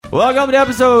Welcome to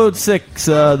episode 6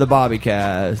 of the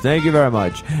Bobbycast. Thank you very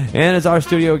much. And it's our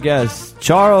studio guest,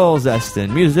 Charles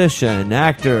Esten, musician,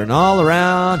 actor, and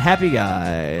all-around happy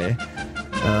guy.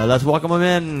 Let's welcome him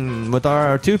in with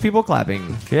our 2 people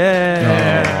clapping. Yay!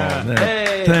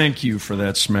 Hey. Thank you for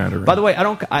that smattering. By the way,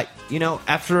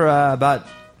 after about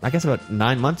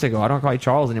 9 months ago, I don't call you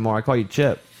Charles anymore. I call you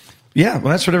Chip. Yeah,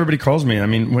 well, that's what everybody calls me. I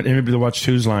mean, when everybody watched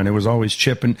Who's Line, it was always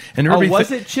Chip. And everybody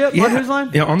was it Chip on Who's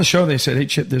Line? Yeah, on the show they said, hey,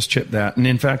 Chip this, Chip that. And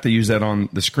in fact, they use that on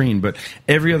the screen. But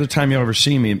every other time you ever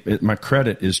see me, my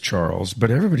credit is Charles.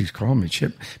 But everybody's calling me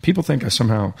Chip. People think I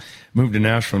somehow moved to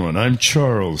Nashville and I'm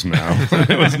Charles now.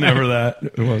 It was never that.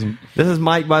 It wasn't. This is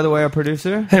Mike, by the way, our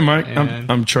producer. Hey, Mike,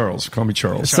 I'm Charles. Call me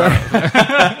Charles.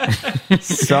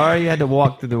 Sorry you had to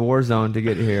walk through the war zone to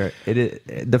get here.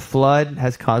 The flood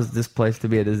has caused this place to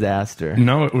be a disaster.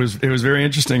 No, it was very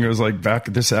interesting. It was like back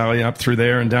this alley, up through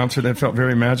there, and down through that. It felt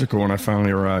very magical when I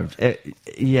finally arrived.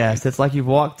 Yes, it's like you've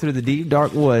walked through the deep,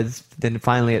 dark woods, then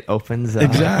finally it opens up.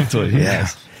 Exactly,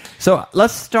 yes. So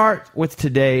let's start with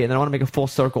today, and then I want to make a full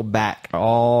circle back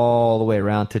all the way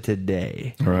around to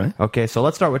today. All right. Okay, so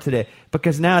let's start with today,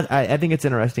 because now I think it's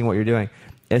interesting what you're doing.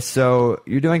 So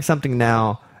you're doing something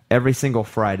now every single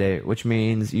Friday, which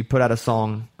means you put out a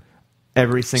song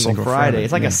every single Friday.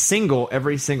 It's like a single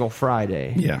every single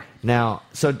Friday. Yeah. Now,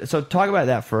 so talk about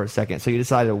that for a second. So you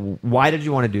decided, why did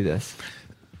you want to do this?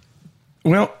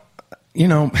 Well,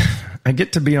 I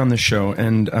get to be on the show,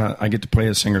 and I get to play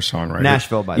a singer-songwriter.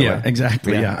 Nashville, by the way. Yeah,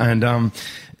 exactly, yeah. And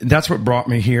that's what brought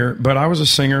me here. But I was a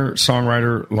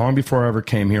singer-songwriter long before I ever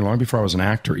came here, long before I was an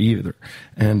actor either.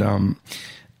 And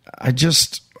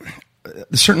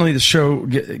certainly the show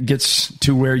gets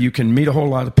to where you can meet a whole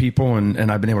lot of people,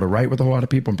 and I've been able to write with a whole lot of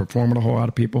people and perform with a whole lot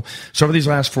of people. So over these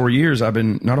last 4 years, I've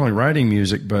been not only writing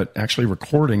music, but actually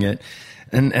recording it,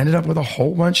 and ended up with a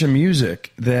whole bunch of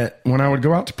music that when I would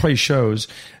go out to play shows,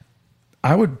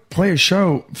 I would play a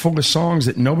show full of songs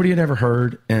that nobody had ever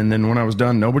heard, and then when I was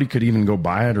done, nobody could even go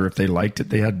buy it, or if they liked it,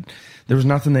 there was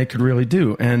nothing they could really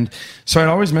do. And so I'd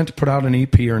always meant to put out an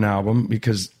EP or an album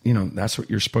because, that's what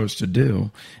you're supposed to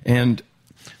do. And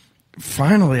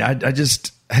finally, I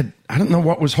don't know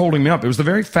what was holding me up. It was the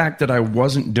very fact that I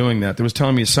wasn't doing that was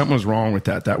telling me something was wrong with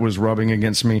that. That was rubbing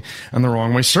against me in the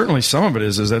wrong way. Certainly some of it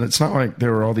is that it's not like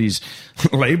there were all these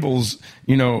labels,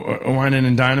 whining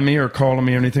and dining me or calling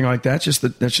me or anything like that.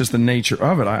 That's just the nature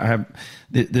of it. I have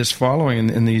this following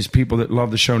and these people that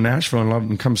love the show Nashville and love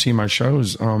and come see my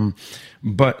shows.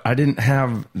 But I didn't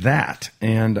have that.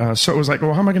 And so it was like,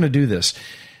 well, how am I going to do this?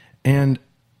 And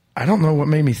I don't know what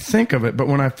made me think of it, but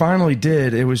when I finally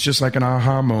did, it was just like an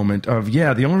aha moment of, the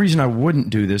only reason I wouldn't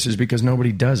do this is because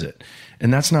nobody does it.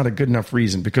 And that's not a good enough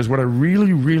reason, because what I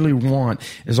really, really want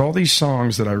is all these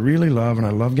songs that I really love and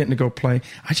I love getting to go play.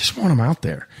 I just want them out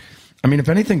there. I mean, if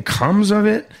anything comes of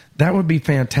it, that would be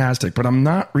fantastic, but I'm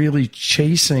not really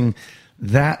chasing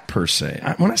that per se.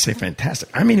 When I say fantastic,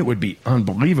 I mean it would be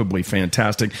unbelievably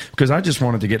fantastic because I just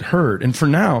wanted to get heard. And for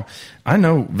now, I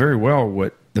know very well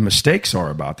what the mistakes are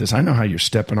about this. I know how you're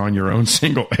stepping on your own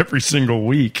single every single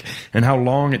week and how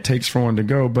long it takes for one to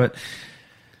go. But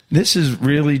this is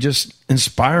really just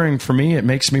inspiring for me. It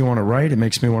makes me want to write. It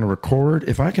makes me want to record.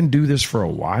 If I can do this for a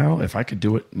while, if I could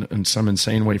do it in some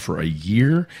insane way for a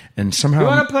year and somehow... You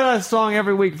want to put out a song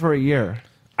every week for a year?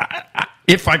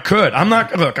 If I could. I'm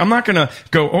not going to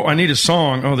go, I need a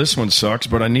song. Oh, this one sucks,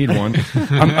 but I need one.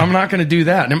 I'm not going to do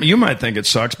that. You might think it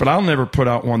sucks, but I'll never put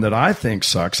out one that I think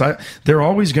sucks. They're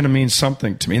always going to mean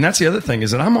something to me. And that's the other thing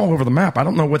is that I'm all over the map. I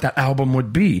don't know what that album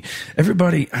would be.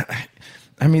 Everybody...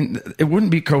 I mean, it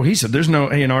wouldn't be cohesive. There's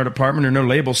no A&R department or no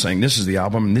label saying this is the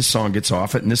album and this song gets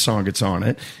off it and this song gets on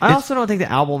it. I also don't think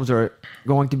the albums are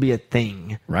going to be a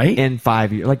thing, right? In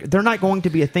 5 years. Like, they're not going to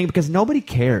be a thing because nobody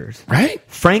cares. Right?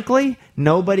 Frankly,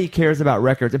 nobody cares about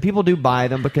records. And people do buy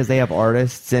them because they have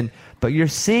artists. But you're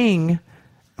seeing,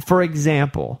 for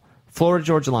example... Florida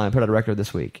Georgia Line put out a record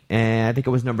this week, and I think it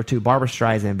was number 2. Barbra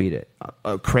Streisand beat it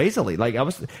crazily. Like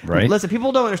right. Listen,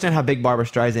 people don't understand how big Barbra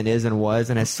Streisand is and was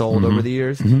and has sold over the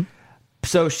years. Mm-hmm.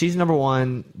 So she's number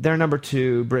 1. They're number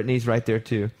 2. Britney's right there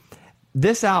too.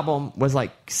 This album was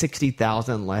like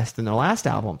 60,000 less than their last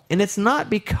album, and it's not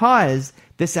because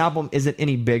this album isn't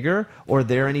any bigger or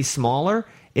they're any smaller.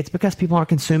 It's because people aren't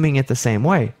consuming it the same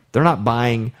way. They're not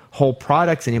buying whole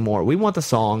products anymore. We want the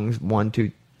songs 1,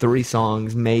 2, 3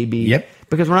 songs, maybe. Yep.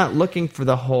 Because we're not looking for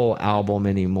the whole album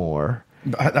anymore.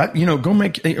 Go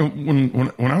make.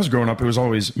 When I was growing up, it was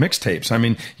always mixtapes. I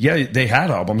mean, they had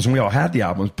albums, and we all had the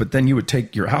albums. But then you would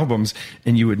take your albums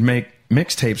and you would make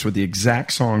mixtapes with the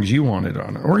exact songs you wanted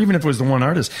on it, or even if it was the one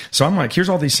artist. So I'm like, here's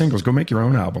all these singles. Go make your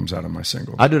own albums out of my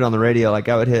singles. I do it on the radio. Like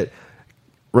I would hit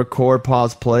record,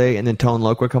 pause, play, and then Tone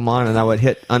Loc would come on, and I would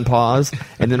hit unpause,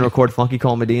 and then record Funky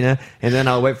Cole Medina, and then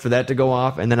I would wait for that to go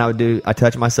off, and then I would do I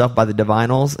Touch Myself by the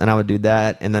Divinals, and I would do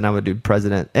that, and then I would do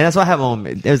President. And that's what I have on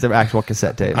me. It was the actual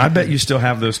cassette tape. I bet you still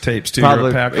have those tapes, too.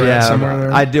 Probably, You're a pack rat somewhere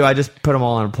there? I do. I just put them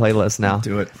all on a playlist now.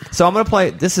 Do it. So I'm going to play,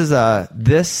 this is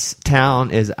This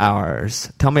Town Is Ours.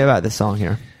 Tell me about this song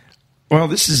here. Well,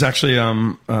 this is actually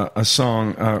a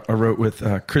song I wrote with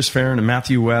Chris Farron and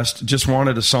Matthew West. Just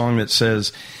wanted a song that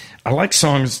says, I like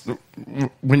songs,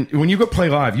 when you go play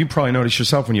live, you probably notice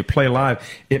yourself when you play live,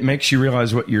 it makes you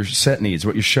realize what your set needs,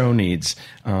 what your show needs.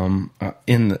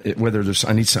 Whether there's,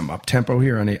 I need some up-tempo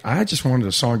here. I just wanted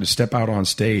a song to step out on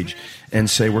stage and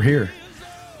say, we're here,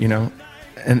 you know.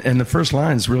 And the first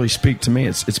lines really speak to me.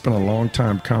 It's been a long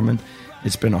time coming.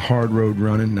 It's been a hard road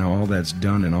running. Now all that's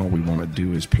done, and all we want to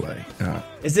do is play.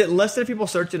 Is it listed if people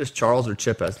search it as Charles or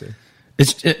Chip Esty?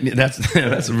 That's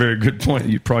a very good point.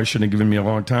 You probably shouldn't have given me a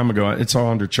long time ago. It's all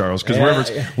under Charles because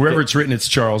wherever it's written, it's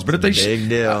Charles. But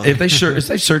if they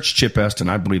search Chip Eston,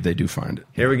 I believe they do find it.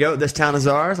 Here we go. This Town Is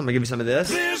Ours. I'm gonna give you some of this.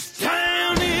 This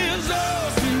town is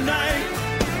ours tonight.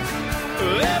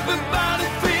 Everybody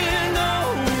feeling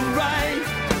alright.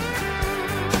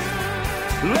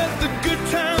 Let the good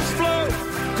times flow,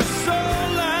 'cause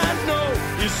all I know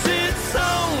is it's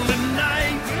on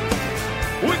tonight.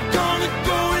 We're gonna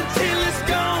go until it's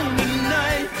gone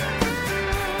tonight.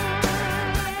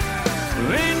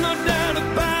 Ain't no doubt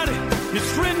about it,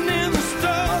 it's written in the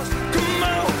stars. Come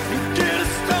on and get us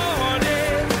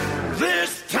started.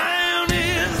 This town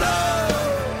is ours.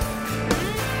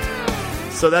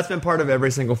 So that's been part of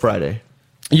Every Single Friday.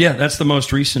 Yeah, that's the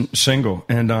most recent single.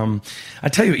 And I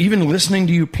tell you, even listening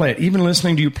to you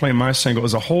play my single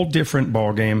is a whole different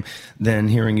ballgame than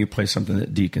hearing you play something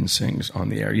that Deacon sings on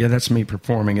the air. Yeah, that's me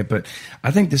performing it, but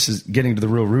I think this is getting to the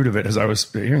real root of it as I was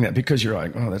hearing that, because you're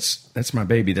like, oh, that's my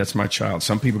baby, that's my child.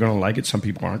 Some people are going to like it, some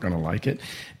people aren't going to like it.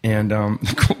 And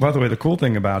by the way, the cool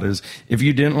thing about it is, if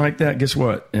you didn't like that, guess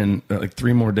what? In like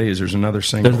 3 more days, there's another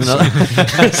single. There's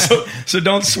another. so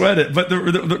don't sweat it. But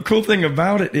the cool thing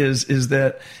about it is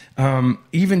that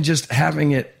even just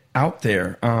having it out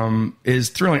there is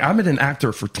thrilling. I've been an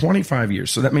actor for 25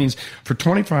 years. So that means for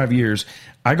 25 years,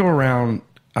 I go around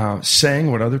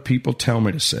saying what other people tell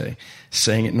me to say,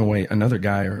 saying it in a way another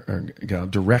guy or gal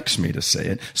directs me to say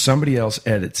it. Somebody else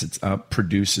edits it up,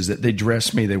 produces it. They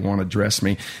dress me. They want to dress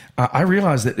me. I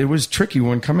realized that it was tricky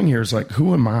when coming here. It's like,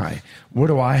 who am I? What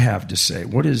do I have to say?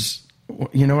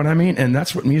 You know what I mean? And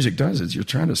that's what music does, is you're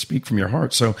trying to speak from your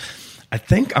heart. So I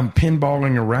think I'm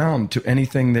pinballing around to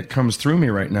anything that comes through me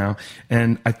right now.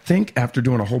 And I think after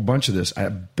doing a whole bunch of this, I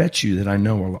bet you that I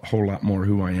know a whole lot more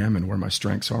who I am and where my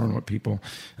strengths are and what people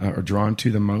are drawn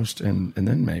to the most. And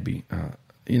then maybe,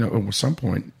 at some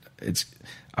point,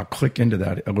 I'll click into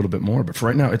that a little bit more. But for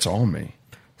right now, it's all me.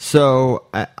 So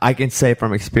I can say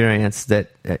from experience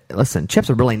that, listen, Chip's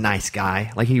a really nice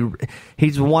guy. Like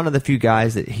he's one of the few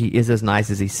guys that he is as nice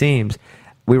as he seems.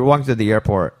 We were walking through the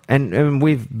airport, and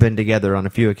we've been together on a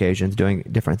few occasions doing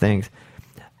different things.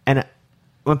 And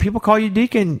when people call you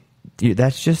Deacon,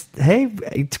 that's just, hey,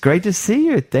 it's great to see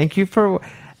you. Thank you for.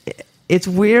 It's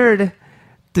weird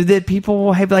that people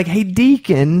will be like, hey,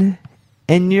 Deacon,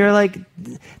 and you're like,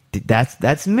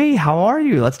 that's me. How are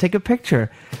you? Let's take a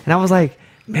picture. And I was like,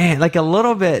 man, like a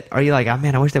little bit. Are you like, oh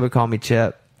man, I wish they would call me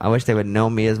Chip. I wish they would know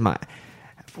me as my.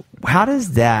 How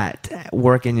does that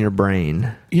work in your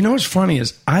brain? You know what's funny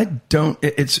is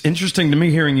it's interesting to me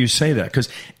hearing you say that, because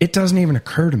it doesn't even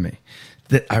occur to me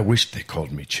that I wish they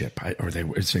called me Chip or they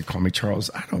call me Charles.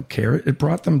 I don't care. It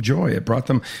brought them joy. It brought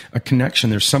them a connection.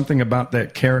 There's something about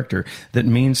that character that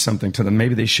means something to them.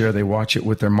 Maybe they watch it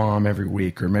with their mom every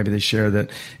week, or maybe they share that,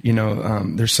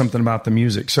 there's something about the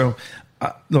music. So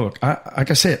look,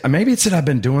 like I said, maybe it's that I've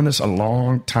been doing this a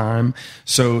long time.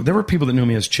 So there were people that knew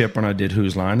me as Chip when I did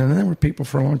Whose Line, and then there were people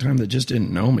for a long time that just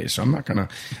didn't know me. So I'm not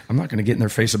gonna get in their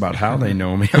face about how they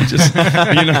know me. I'm just,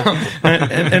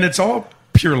 and it's all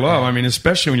pure love. I mean,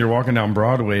 especially when you're walking down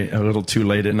Broadway a little too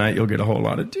late at night, you'll get a whole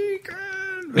lot of Deacon.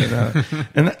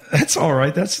 And that's all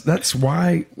right. That's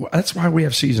why we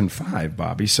have season 5,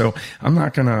 Bobby. So I'm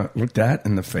not gonna look that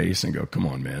in the face and go, "Come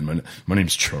on, man, my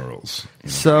name's Charles."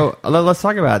 So let's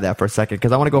talk about that for a second,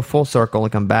 because I want to go full circle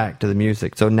and come back to the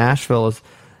music. So Nashville is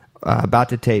about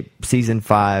to tape season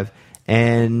 5,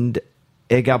 and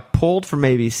it got pulled from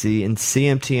ABC, and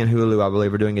CMT and Hulu, I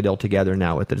believe, are doing a deal together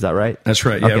now with it. Is that right? That's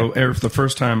right. Yeah, okay. It'll air for the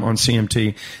first time on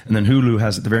CMT, and then Hulu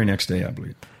has it the very next day, I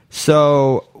believe.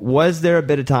 So was there a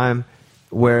bit of time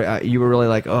where you were really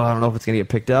like, oh, I don't know if it's going to get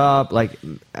picked up. Like,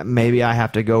 maybe I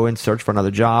have to go and search for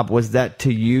another job. Was that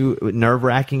to you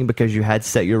nerve-wracking because you had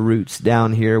set your roots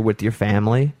down here with your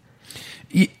family?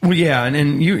 Well, yeah,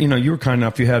 and you were kind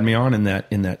enough. You had me on in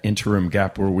that interim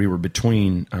gap where we were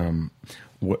between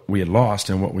what we had lost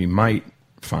and what we might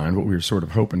find, what we were sort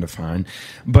of hoping to find.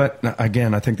 But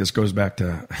again, I think this goes back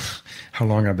to how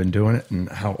long I've been doing it and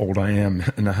how old I am,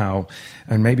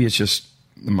 and maybe it's just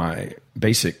my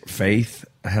basic faith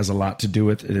has a lot to do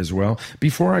with it as well.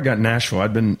 Before I got Nashville,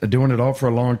 I'd been doing it all for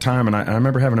a long time, and I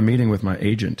remember having a meeting with my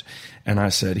agent, and I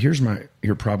said, "Here's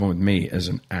your problem with me as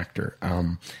an actor,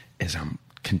 is I'm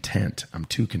content. I'm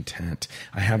too content.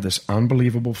 I have this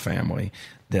unbelievable family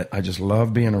that I just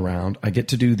love being around. I get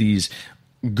to do these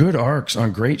good arcs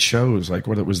on great shows, like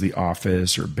whether it was The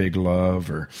Office or Big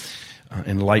Love or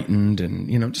Enlightened,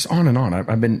 and just on and on.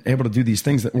 I've been able to do these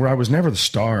things where I was never the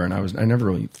star, and I never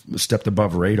really stepped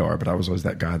above radar, but I was always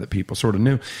that guy that people sort of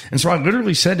knew. And so I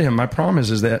literally said to him, my problem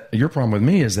is that your problem with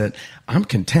me is that I'm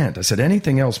content. I said,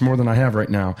 anything else more than I have right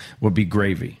now would be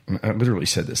gravy. And I literally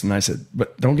said this, and I said,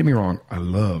 but don't get me wrong, I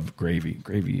love gravy.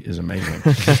 Gravy is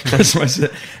amazing. So I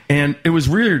said, and it was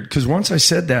weird because once I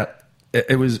said that,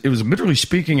 it was literally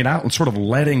speaking it out and sort of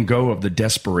letting go of the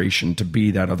desperation to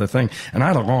be that other thing. And I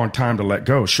had a long time to let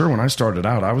go. Sure, when I started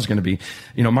out, I was going to be,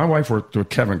 my wife worked with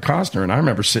Kevin Costner, and I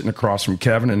remember sitting across from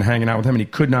Kevin and hanging out with him, and he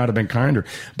could not have been kinder.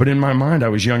 But in my mind, I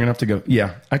was young enough to go,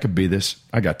 yeah, I could be this.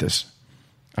 I got this.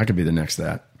 I could be the next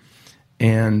that.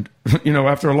 And,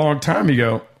 after a long time, you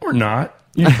go, or not.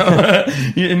 And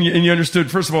you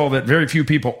understood, first of all, that very few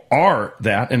people are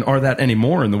that and are that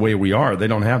anymore in the way we are. They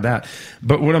don't have that.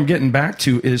 But what I'm getting back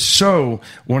to is, so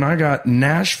when I got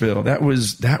Nashville, that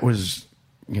was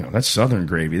that's Southern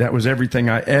gravy. That was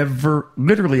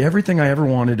literally everything I ever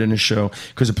wanted in a show,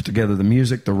 because it put together the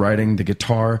music, the writing, the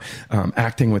guitar,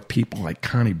 acting with people like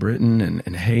Connie Britton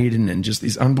and Hayden, and just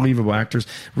these unbelievable actors,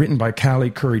 written by Callie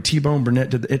Curry. T-Bone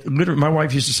Burnett did it. Literally, my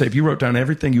wife used to say, if you wrote down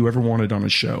everything you ever wanted on a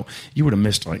show, you would have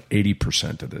missed like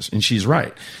 80% of this. And she's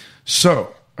right.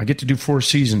 So I get to do 4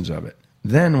 seasons of it.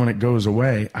 Then when it goes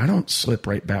away, I don't slip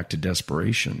right back to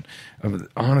desperation.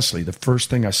 Honestly, the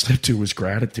first thing I slipped to was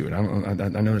gratitude. I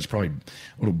know it's probably a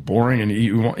little boring, and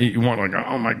you want like,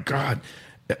 oh my God.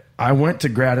 I went to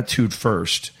gratitude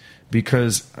first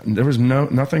because there was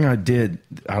nothing I did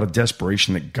out of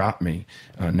desperation that got me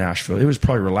Nashville. It was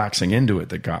probably relaxing into it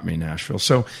that got me Nashville.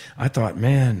 So I thought,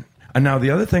 man. And now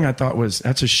the other thing I thought was,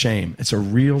 that's a shame. It's a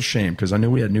real shame, because I knew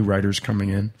we had new writers coming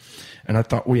in, and I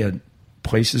thought we had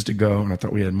places to go, and I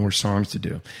thought we had more songs to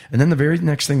do. And then the very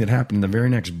next thing that happened, the very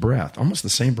next breath, almost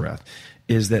the same breath,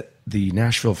 is that the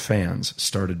Nashville fans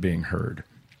started being heard.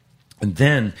 And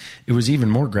then it was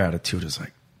even more gratitude. It's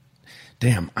like,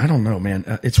 damn, I don't know,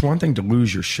 man. It's one thing to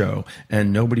lose your show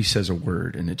and nobody says a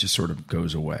word and it just sort of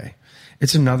goes away.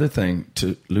 It's another thing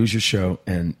to lose your show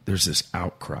and there's this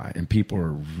outcry and people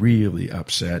are really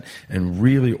upset and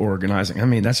really organizing. I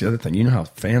mean, that's the other thing. You know how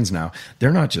fans now,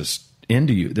 they're not just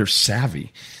into you, they're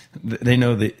savvy. They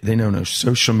know no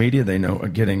social media. They know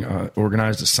getting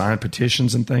organized to sign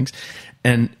petitions and things.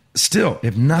 And still,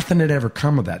 if nothing had ever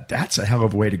come of that, that's a hell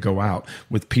of a way to go out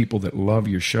with people that love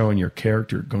your show and your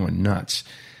character going nuts.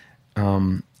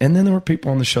 And then there were people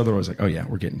on the show that was like, oh yeah,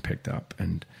 we're getting picked up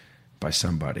and by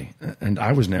somebody. And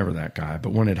I was never that guy.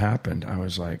 But when it happened, I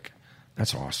was like,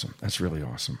 that's awesome. That's really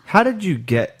awesome. How did you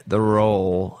get the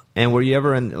role? And were you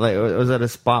ever in, like, was that a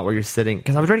spot where you're sitting?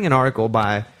 Because I was reading an article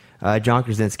by John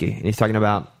Krasinski, and he's talking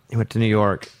about he went to New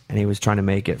York and he was trying to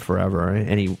make it forever,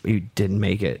 and he didn't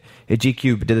make it.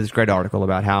 GQ did this great article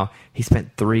about how he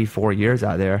spent 3-4 years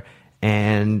out there,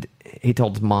 and he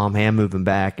told his mom, hey, I'm moving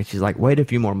back, and she's like, wait a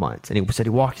few more months. And he said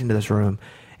he walked into this room,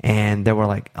 and there were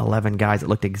like 11 guys that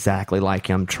looked exactly like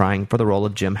him trying for the role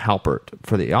of Jim Halpert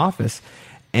for The Office.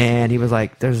 And he was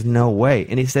like, there's no way.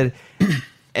 And he said,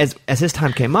 as his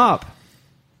time came up,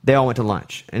 they all went to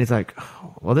lunch. And he's like,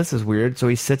 oh, well, this is weird. So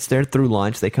he sits there through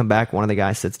lunch. They come back. One of the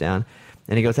guys sits down.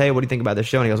 And he goes, hey, what do you think about this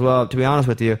show? And he goes, well, to be honest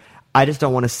with you, I just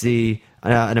don't want to see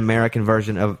an American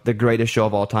version of the greatest show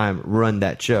of all time run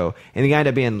that show. And the guy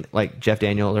ended up being like Jeff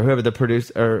Daniels or whoever the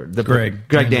producer, or the Greg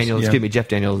Daniels. Yeah. Excuse me, Jeff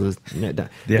Daniels is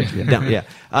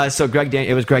yeah. So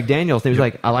it was Greg Daniels. And he was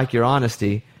like, I like your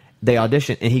honesty. They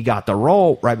auditioned, and he got the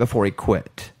role right before he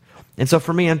quit. And so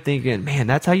for me, I'm thinking, man,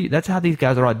 that's how these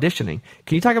guys are auditioning.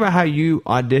 Can you talk about how you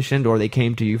auditioned or they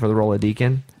came to you for the role of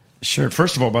Deacon? Sure.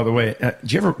 First of all, by the way,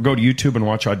 do you ever go to YouTube and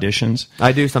watch auditions?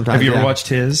 I do sometimes. Have you ever watched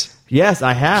his? Yes,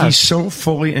 I have. He's so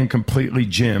fully and completely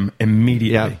Jim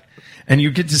immediately. And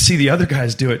you get to see the other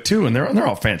guys do it too, and they're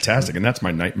all fantastic. And that's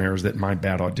my nightmare, is that my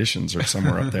bad auditions are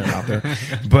somewhere up there, out there.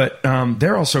 But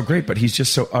they're all so great. But he's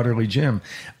just so utterly Jim.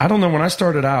 I don't know. When I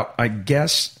started out, I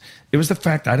guess it was the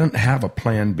fact I didn't have a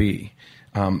plan B.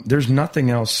 There's nothing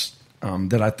else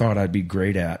that I thought I'd be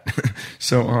great at.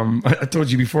 So I told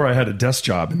you before, I had a desk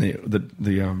job,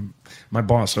 and my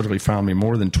boss literally found me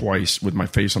more than twice with my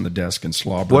face on the desk and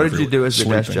slobber. What did you do as the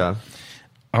desk job?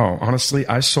 Oh, honestly,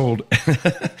 I sold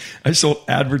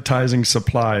advertising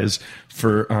supplies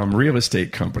for real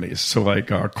estate companies. So like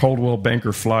Coldwell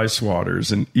Banker fly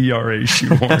swatters and ERA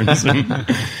shoehorns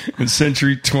and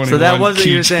Century 21. So that wasn't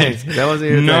your thing. That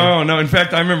wasn't your thing. No. In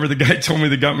fact, I remember the guy told me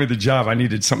that got me the job. I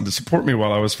needed something to support me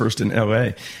while I was first in LA.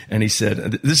 And he said,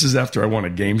 this is after I won a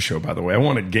game show, by the way. I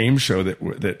won a game show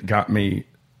that got me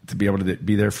to be able to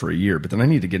be there for a year, but then I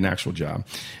need to get an actual job.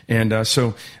 And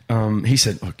so he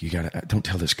said, look, don't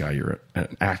tell this guy you're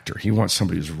an actor. He wants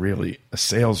somebody who's really a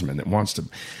salesman that wants to.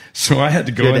 So I had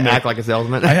to go in there. Act like a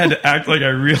salesman. I had to act like I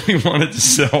really wanted to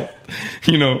sell,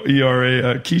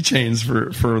 ERA keychains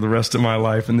for the rest of my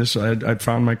life. And this, I'd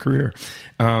found my career.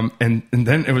 And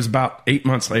then it was about 8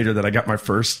 months later that I got my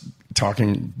first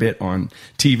talking bit on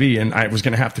TV, and I was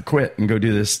going to have to quit and go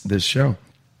do this show.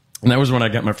 And that was when I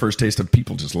got my first taste of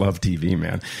people just love TV,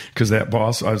 man. Because that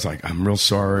boss, I was like, I'm real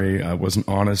sorry. I wasn't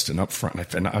honest and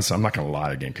upfront. And I said, I'm not going to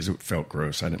lie again, because it felt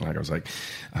gross. I didn't like it. I was like,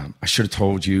 I should have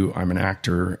told you I'm an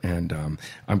actor, and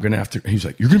I'm going to have to. He was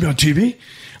like, you're going to be on TV?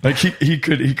 Like he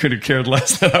could have cared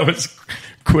less that I was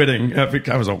quitting.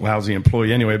 I was a lousy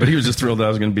employee anyway, but he was just thrilled that I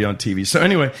was going to be on TV. So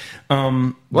anyway.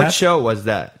 What show was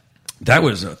that? That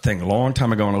was a thing a long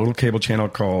time ago on a little cable channel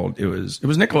called, it was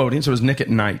Nickelodeon, so it was Nick at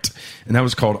Night. And that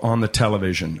was called On the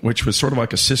Television, which was sort of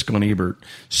like a Siskel and Ebert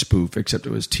spoof, except it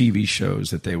was TV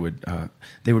shows that they would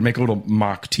make a little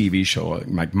mock TV show,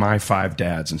 like My Five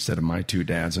Dads instead of My Two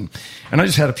Dads. And I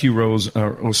just had a few roles,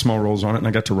 small roles on it, and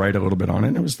I got to write a little bit on it.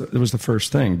 And it was the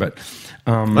first thing. But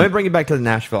let me bring you back to the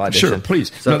Nashville audition. Sure,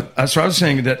 please. So I was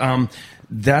saying that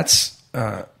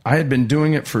I had been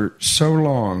doing it for so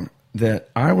long that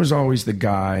I was always the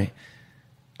guy.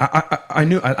 I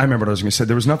knew. I remember what I was going to say.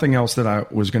 There was nothing else that I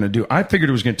was going to do. I figured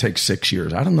it was going to take 6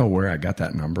 years. I don't know where I got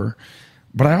that number,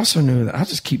 but I also knew that I'll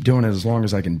just keep doing it as long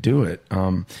as I can do it.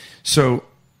 So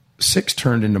 6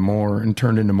 turned into more, and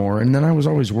then I was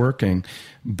always working,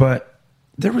 but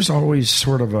there was always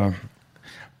sort of I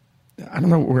don't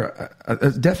know where. I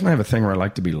definitely have a thing where I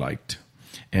like to be liked.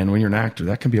 And when you're an actor,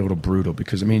 that can be a little brutal,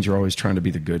 because it means you're always trying to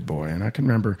be the good boy. And I can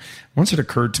remember once it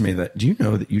occurred to me that, do you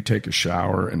know that you take a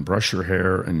shower and brush your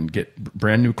hair and get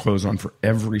brand new clothes on for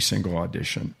every single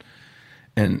audition?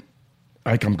 And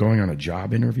like I'm going on a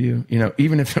job interview,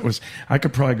 even if it was, I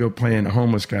could probably go playing a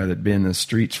homeless guy that'd been in the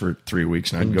streets for 3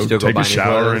 weeks, and I'd go take a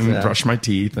shower and brush my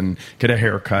teeth and get a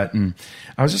haircut. And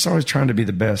I was just always trying to be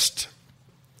the best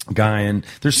guy, and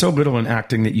there's so little in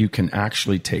acting that you can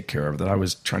actually take care of, that I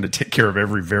was trying to take care of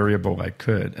every variable I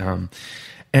could.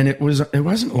 And it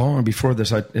wasn't long before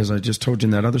this, as I just told you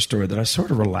in that other story, that I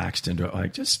sort of relaxed into it,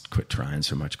 like, just quit trying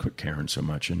so much, quit caring so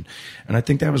much. And I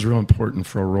think that was real important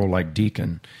for a role like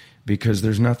Deacon, because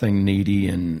there's nothing needy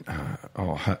and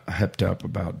all hepped up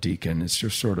about Deacon. It's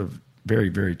just sort of very,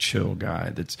 very chill guy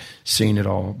that's seen it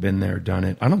all, been there, done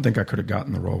it. I don't think I could have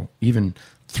gotten the role even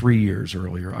 3 years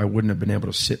earlier. I wouldn't have been able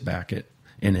to sit back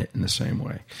in it in the same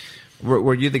way.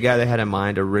 Were you the guy they had in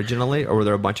mind originally, or were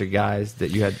there a bunch of guys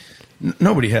that you had?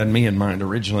 Nobody had me in mind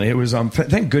originally. It was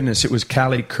thank goodness it was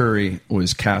Callie Curry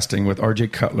was casting, with R.J.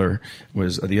 Cutler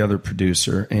was the other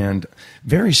producer, and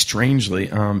very strangely,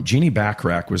 Jeannie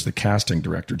Bachrach was the casting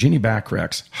director. Jeannie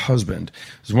Bachrach's husband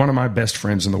was one of my best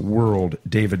friends in the world,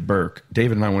 David Burke.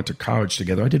 David and I went to college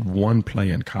together. I did one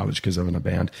play in college because I was in a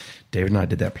band. David and I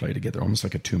did that play together, almost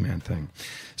like a two-man thing.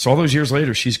 So all those years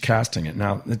later, she's casting it.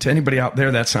 Now, to anybody out there,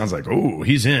 that sounds like, oh,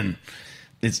 he's in.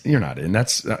 You're not in.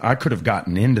 I could have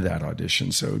gotten into that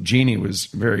audition. So Jeannie was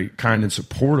very kind and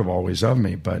supportive always of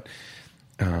me. But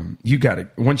you got to,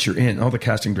 once you're in, all the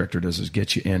casting director does is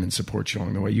get you in and support you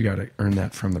along the way. You got to earn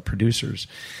that from the producers.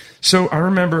 So I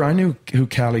remember I knew who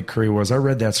Callie Curry was. I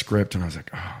read that script and I was like,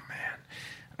 oh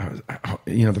man.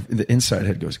 The inside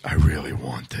head goes, I really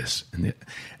want this,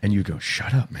 and you go,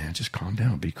 shut up, man, just calm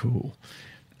down, be cool.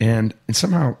 And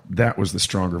somehow that was the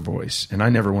stronger voice. And I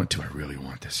never went to, I really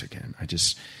want this again. I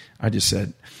just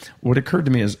said, what occurred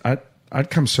to me is I'd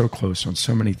come so close on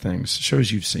so many things,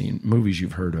 shows you've seen, movies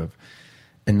you've heard of,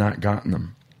 and not gotten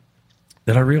them,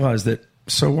 that I realized that,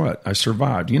 so what? I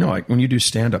survived. Like when you do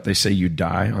stand-up, they say you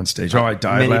die on stage. Oh, I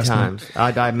died many last times. night.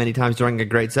 I died many times during a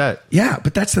great set. Yeah,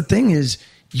 but that's the thing is,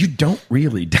 you don't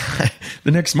really die.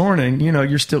 The next morning,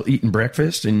 you're still eating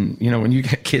breakfast, and when you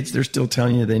get kids, they're still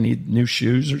telling you they need new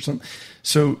shoes or something.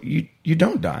 So you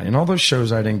don't die. And all those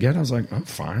shows I didn't get, I was like, I'm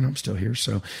fine, I'm still here.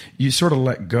 So you sort of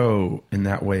let go in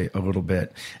that way a little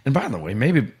bit. And by the way,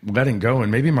 maybe letting go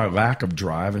and maybe my lack of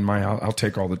drive and I'll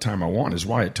take all the time I want is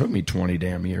why it took me 20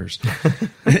 damn years.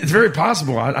 It's very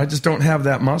possible. I just don't have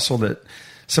that muscle that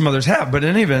some others have. But in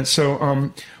any event,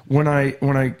 so when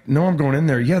I know I'm going in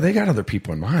there, yeah, they got other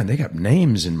people in mind. They got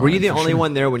names in mind. Were you the only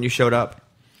one there when you showed up?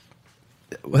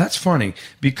 Well, that's funny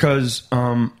because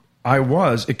I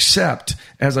was, except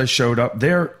as I showed up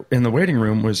there in the waiting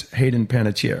room was Hayden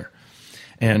Panettiere.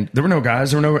 And there were no guys.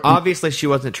 There were no. Obviously, she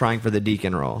wasn't trying for the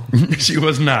deacon role. She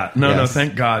was not. No, Yes. no.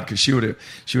 Thank God, because she would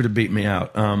have beat me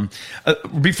out.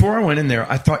 Before I went in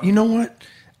there, I thought, you know what?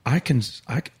 I've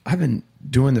been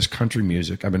doing this country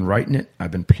music. I've been writing it.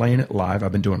 I've been playing it live.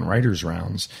 I've been doing writers'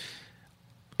 rounds,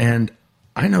 and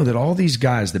I know that all these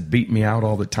guys that beat me out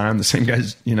all the time, the same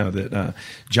guys, that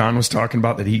John was talking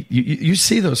about, that you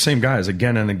see those same guys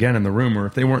again and again in the room, or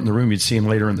if they weren't in the room, you'd see them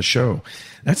later in the show.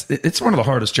 It's one of the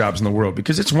hardest jobs in the world,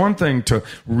 because it's one thing to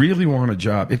really want a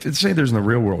job. If say there's in the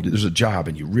real world, there's a job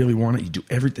and you really want it, you do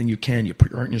everything you can, you put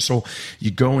your heart and your soul,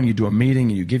 you go and you do a meeting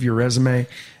and you give your resume,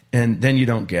 and then you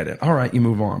don't get it. All right, you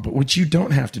move on. But what you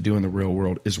don't have to do in the real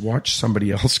world is watch somebody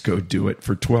else go do it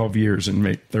for 12 years and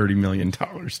make $30 million do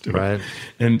it. Right.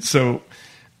 And so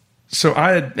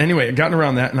I had, anyway, gotten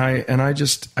around that, and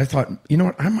I thought, you know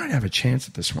what, I might have a chance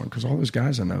at this one, because all those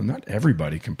guys I know, not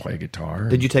everybody can play guitar.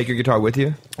 Did you take your guitar with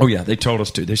you? Oh, yeah, they told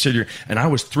us to. They said and I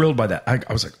was thrilled by that.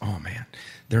 I was like, oh, man,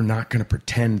 they're not going to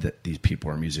pretend that these people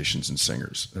are musicians and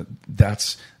singers.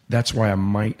 That's why I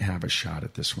might have a shot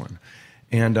at this one.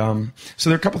 And so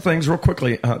there are a couple things real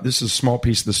quickly. This is a small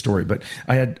piece of the story, but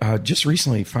I had just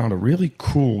recently found a really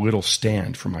cool little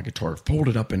stand for my guitar,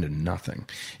 folded up into nothing.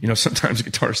 Sometimes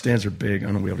guitar stands are big,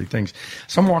 unwieldy things.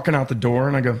 So I'm walking out the door,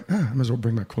 and I go, I might as well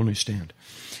bring my cool new stand.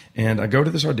 And I go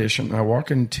to this audition, and I walk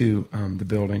into the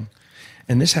building.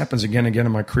 And this happens again and again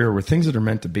in my career, where things that are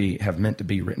meant to be have meant to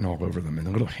be written all over them, and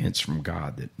the little hints from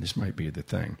God that this might be the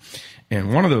thing.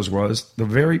 And one of those was the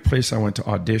very place I went to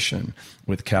audition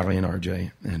with Callie and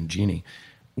RJ and Jeannie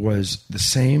was the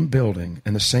same building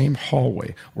and the same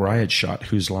hallway where I had shot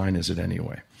Whose Line Is It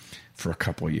Anyway for a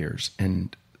couple of years.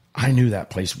 And I knew that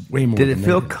place way more. Did it than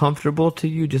feel they did. comfortable to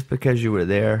you just because you were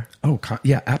there? Oh,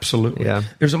 yeah, absolutely. Yeah.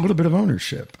 There's a little bit of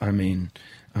ownership. I mean,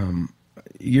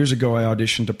 years ago, I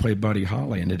auditioned to play Buddy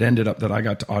Holly, and it ended up that I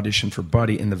got to audition for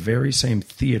Buddy in the very same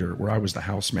theater where I was the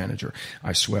house manager.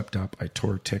 I swept up, I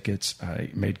tore tickets, I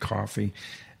made coffee.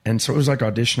 And so it was like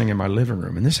auditioning in my living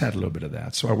room, and this had a little bit of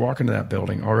that. So I walk into that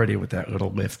building already with that little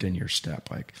lift in your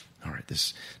step, like, all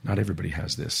right, not everybody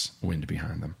has this wind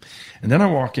behind them. And then I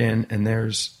walk in, and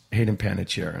there's Hayden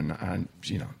Panettiere, and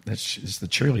it's the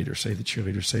cheerleader, Save the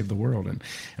Cheerleader, Save the World. And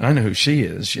I know who she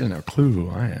is. She doesn't have a clue who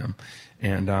I am.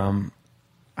 And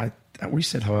we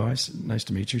said hello. I said, nice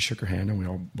to meet you. Shook her hand, and we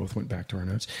all both went back to our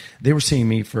notes. They were seeing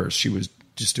me first. She was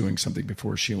just doing something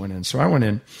before she went in. So I went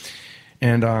in,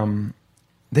 and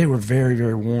they were very,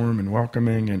 very warm and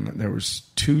welcoming. And there was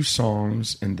 2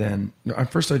 songs, and then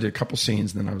first I did a couple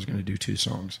scenes, and then I was going to do 2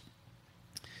 songs.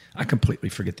 I completely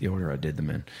forget the order I did them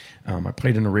in. I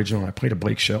played an original. I played a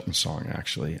Blake Shelton song,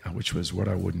 actually, which was What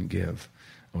I Wouldn't Give,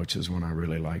 which is one I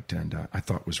really liked and I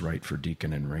thought was right for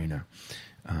Deacon and Raina.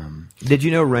 Did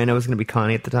you know Raina was going to be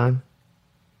Connie at the time?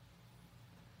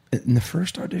 In the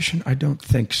first audition, I don't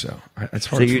think so. It's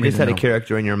hard. So you for me just to had a know.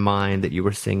 character in your mind that you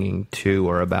were singing to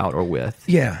or about or with.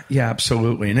 Yeah,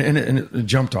 absolutely. And it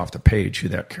jumped off the page who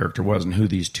that character was and who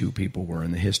these 2 people were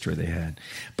and the history they had.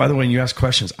 By the way, when you ask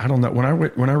questions, I don't know.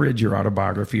 When I read your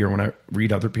autobiography or when I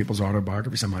read other people's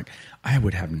autobiographies, I'm like, I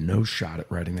would have no shot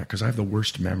at writing that because I have the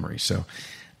worst memory. So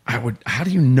how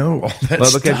do you know all that Well,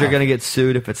 stuff? because you're going to get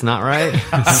sued if it's not right.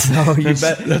 So you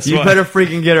that's you why. better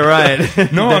freaking get it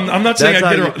right. No, I'm not saying That's I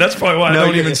how get it you- wrong. That's probably why I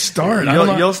don't even start.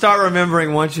 You'll start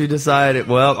remembering once you decide,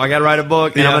 well, I got to write a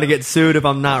book, and Yeah. I'm going to get sued if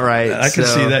I'm not right. I can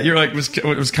So- see that. You're like,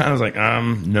 it was kind of like,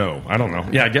 no, I don't know.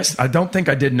 Yeah, I don't think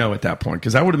I did know at that point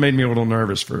because that would have made me a little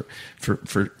nervous for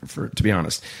to be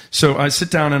honest. So I sit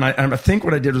down and I think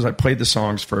what I did was I played the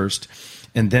songs first.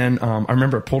 And then I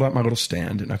remember I pulled out my little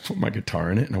stand and I put my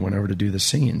guitar in it and I went over to do the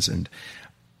scenes. And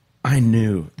I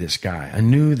knew this guy. I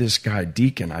knew this guy,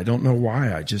 Deacon. I don't know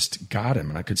why. I just got him.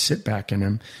 And I could sit back in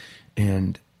him.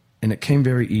 And it came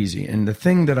very easy. And the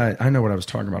thing that I know what I was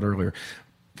talking about earlier,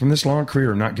 from this long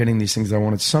career of not getting these things I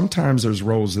wanted, sometimes there's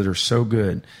roles that are so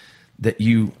good that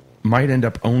you might end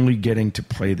up only getting to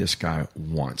play this guy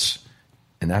once.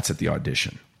 And that's at the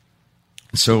audition.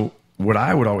 So what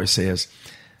I would always say is,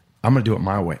 I'm going to do it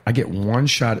my way. I get one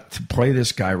shot to play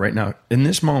this guy right now. In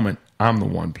this moment, I'm the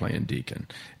one playing Deacon.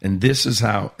 And this is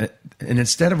how, and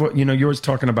instead of what, you were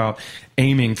talking about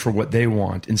aiming for what they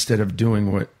want instead of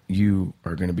doing what you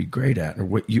are going to be great at or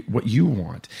what you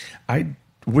want. I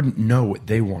wouldn't know what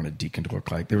they wanted Deacon to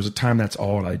look like. There was a time that's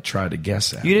all I tried to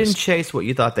guess at. You didn't chase what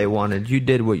you thought they wanted. You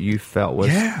did what you felt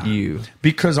was you.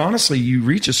 Because honestly, you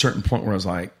reach a certain point where I was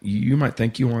like, you might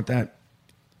think you want that.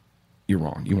 You're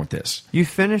wrong. You want this. You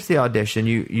finish the audition.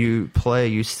 You play.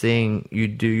 You sing. You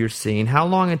do your scene. How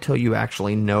long until you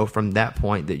actually know from that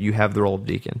point that you have the role of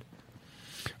Deacon?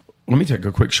 Let me take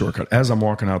a quick shortcut. As I'm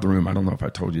walking out of the room, I don't know if I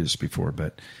told you this before,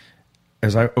 but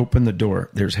as I open the door,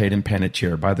 there's Hayden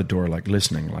Panettiere by the door, like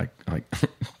listening, like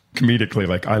comedically,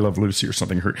 like I Love Lucy or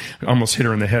something. I almost hit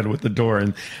her in the head with the door,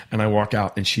 and I walk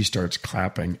out, and she starts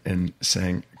clapping and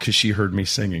saying, because she heard me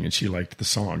singing and she liked the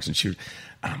songs, and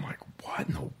I'm like, what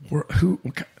in the world?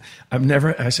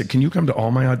 I said, can you come to all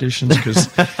my auditions? Because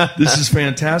this is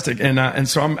fantastic. And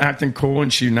so I'm acting cool,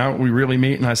 and now we really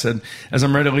meet. And I said, as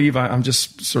I'm ready to leave, I'm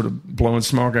just sort of blowing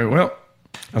smoke. I go, well,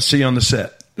 I'll see you on the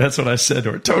set. That's what I said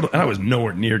to her. Totally. I was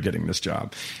nowhere near getting this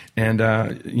job. And,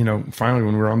 finally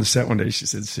when we were on the set one day, she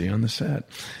said, see you on the set.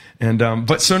 And,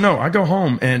 I go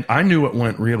home, and I knew it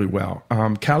went really well.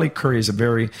 Callie Curry is a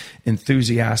very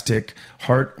enthusiastic,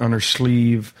 heart on her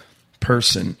sleeve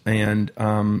person, and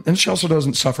she also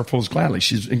doesn't suffer fools gladly.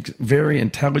 She's very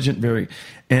intelligent,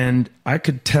 and I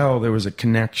could tell there was a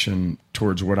connection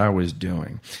towards what I was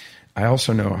doing. I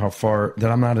also know how far that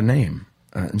I'm not a name,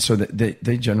 and so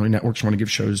they generally, networks want to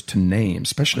give shows to names,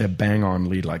 especially a bang-on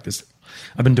lead like this.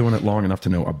 I've been doing it long enough to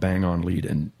know a bang-on lead,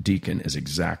 and Deacon is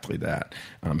exactly that.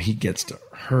 He gets to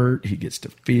hurt, he gets to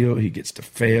feel, he gets to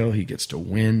fail, he gets to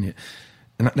win,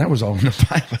 and that was all in the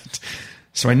pilot.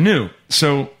 So I knew.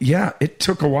 So, yeah, it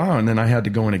took a while, and then I had to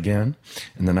go in again,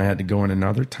 and then I had to go in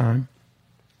another time.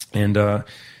 And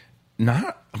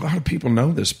not a lot of people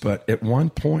know this, but at one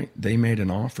point they made an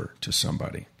offer to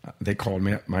somebody. They called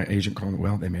me up. My agent called me.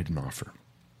 Well, they made an offer.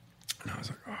 And I was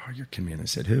like, oh, you're kidding me. And they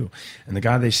said, who? And the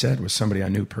guy they said was somebody I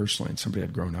knew personally and somebody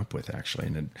I'd grown up with, actually,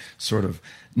 and had sort of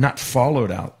not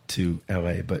followed out to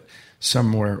L.A., but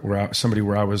somewhere somebody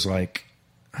where I was like,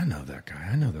 I know that guy.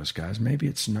 I know those guys. Maybe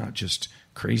it's not just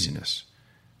craziness.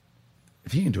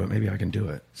 If he can do it, maybe I can do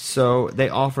it. So they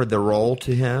offered the role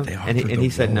to him, and he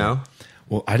said no?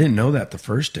 Well, I didn't know that the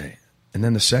first day. And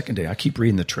then the second day, I keep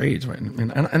reading the trades. Right?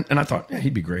 And I thought, yeah,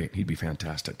 he'd be great. He'd be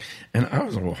fantastic. And I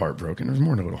was a little heartbroken. It was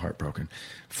more than a little heartbroken.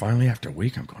 Finally, after a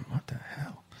week, I'm going, what the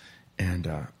hell? And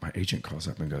my agent calls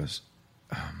up and goes,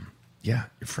 yeah,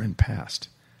 your friend passed.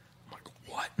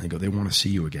 What? And they go, they want to see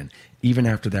you again. Even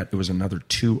after that, there was another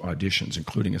 2 auditions,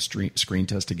 including a screen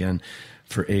test again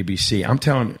for ABC. I'm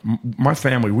telling you, my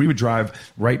family, we would drive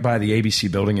right by the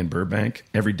ABC building in Burbank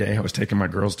every day. I was taking my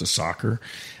girls to soccer,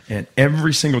 and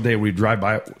every single day we'd drive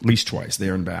by at least twice,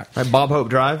 there and back. Like Bob Hope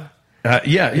Drive?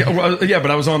 Yeah,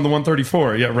 but I was on the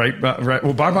 134. Yeah, right.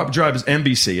 Well, Bob Hope Drive is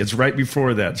NBC. It's right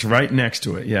before that. It's right next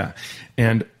to it. Yeah,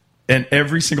 and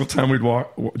every single time we'd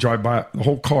drive by, the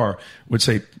whole car would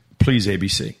say, please,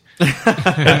 ABC.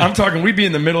 And I'm talking, we'd be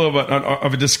in the middle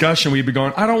of a discussion. We'd be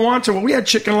going, I don't want to. Well, we had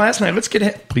chicken last night. Let's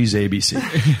get please, ABC.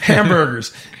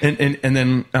 Hamburgers.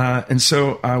 And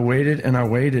so I waited,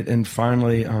 and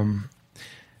finally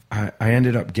I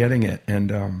ended up getting it.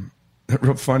 And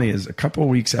real funny is a couple of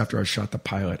weeks after I shot the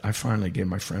pilot, I finally gave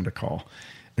my friend a call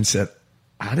and said,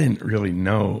 I didn't really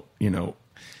know,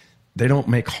 they don't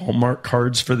make Hallmark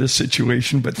cards for this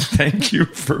situation, but thank you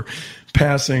for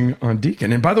passing on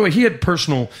Deacon. And by the way, he had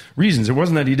personal reasons. It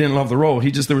wasn't that he didn't love the role.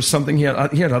 There was something he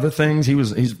had other things.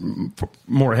 He's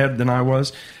more ahead than I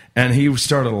was. And he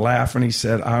started to laugh, and he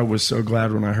said, I was so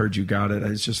glad when I heard you got it.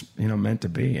 It's just, meant to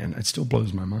be. And it still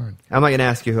blows my mind. I'm not going to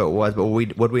ask you who it was, but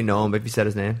would we know him if you said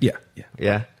his name? Yeah.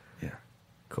 Yeah? Yeah.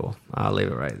 Cool. I'll leave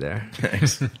it right there.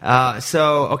 Thanks.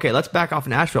 Okay, let's back off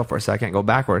Nashville for a second, go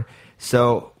backward.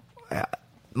 So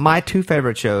my 2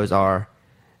 favorite shows are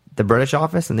The British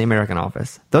Office and The American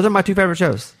Office. Those are my 2 favorite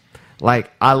shows.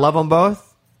 Like, I love them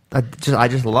both. I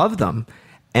just love them.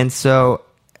 And so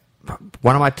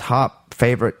one of my top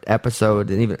favorite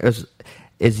episodes, and even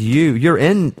is you're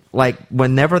in, like,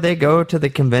 whenever they go to the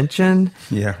convention.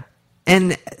 Yeah.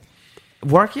 And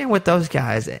working with those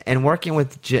guys and working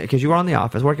with Jim, because you were on The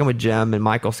Office, working with Jim and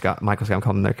Michael Scott, I'm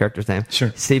calling their character's name.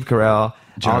 Sure. Steve Carell.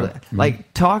 John. All that.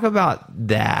 Like, talk about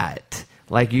that.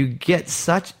 Like, you get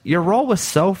your role was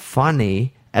so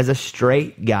funny as a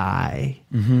straight guy.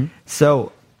 Mm-hmm.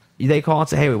 So they call and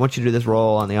say, hey, we want you to do this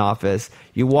role on The Office.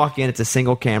 You walk in, it's a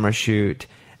single camera shoot.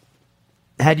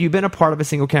 Had you been a part of a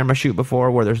single camera shoot before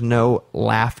where there's no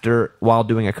laughter while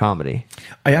doing a comedy?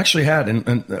 I actually had,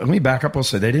 and let me back up. I'll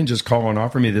say they didn't just call and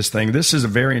offer me this thing. This is a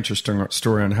very interesting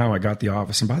story on how I got The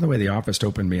Office. And by the way, The Office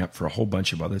opened me up for a whole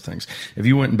bunch of other things. If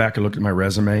you went back and looked at my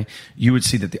resume, you would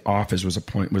see that The Office was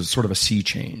sort of a sea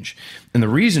change. And the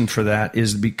reason for that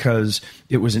is because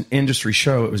it was an industry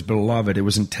show. It was beloved. It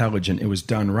was intelligent. It was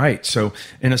done right. So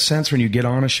in a sense, when you get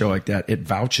on a show like that, it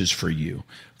vouches for you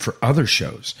for other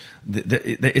shows.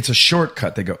 It's a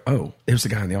shortcut. They go, oh, there's the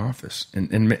guy in The Office.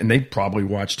 And they probably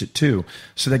watched it too.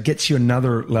 So that gets you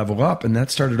another level up. And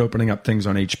that started opening up things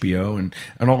on HBO.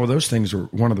 And all of those things were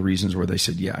one of the reasons where they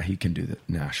said, yeah, he can do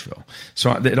Nashville.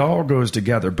 So it all goes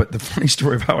together. But the funny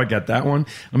story of how I got that one,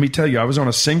 let me tell you, I was on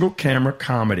a single camera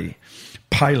comedy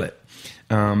pilot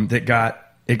that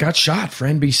got shot for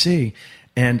NBC.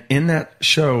 And in that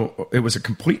show, it was a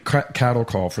complete cattle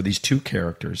call for these two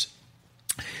characters.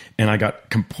 And I got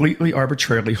completely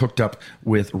arbitrarily hooked up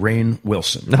with Rainn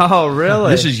Wilson. Oh, really?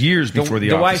 This is years before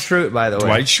The Office. Dwight Schrute, by the way.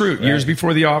 Dwight Schrute, right. Years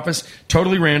before The Office.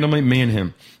 Totally randomly, me and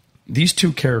him. These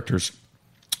two characters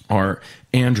are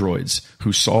androids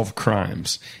who solve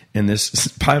crimes in this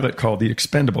pilot called The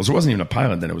Expendables. It wasn't even a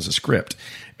pilot then, it was a script.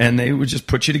 And they would just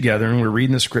put you together, and we're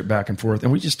reading the script back and forth,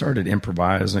 and we just started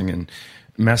improvising and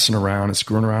messing around and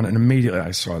screwing around. And immediately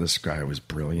I saw this guy who was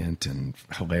brilliant and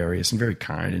hilarious and very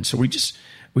kind. And so we just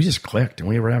clicked, and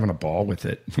we were having a ball with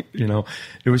it. You know,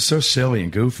 it was so silly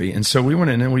and goofy. And so we went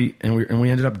in and we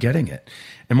ended up getting it.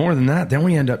 And more than that, then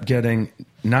we end up getting,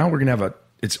 now we're going to have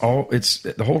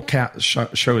the whole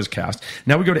show is cast.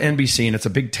 Now we go to NBC, and it's a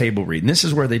big table read. And this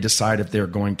is where they decide if they're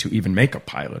going to even make a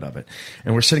pilot of it.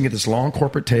 And we're sitting at this long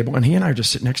corporate table, and he and I are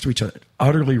just sitting next to each other,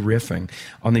 utterly riffing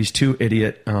on these two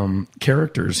idiot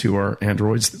characters who are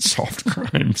androids that solved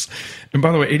crimes. And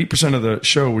by the way, 80% of the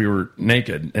show we were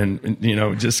naked, and you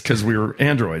know, just because we were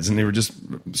androids, and they were just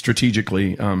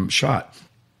strategically shot.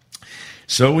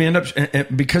 So we end up,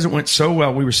 because it went so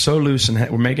well, we were so loose, and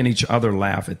we're making each other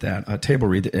laugh at that table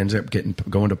read that ends up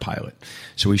going to pilot.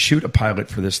 So we shoot a pilot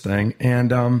for this thing,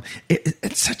 and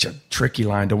it's such a tricky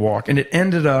line to walk, and it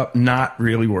ended up not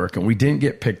really working. We didn't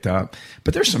get picked up,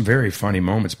 but there's some very funny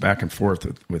moments back and forth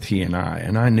with he and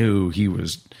I knew he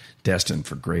was destined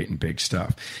for great and big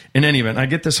stuff. In any event, I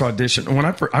get this audition. When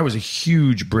I was a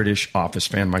huge British Office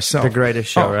fan myself. The greatest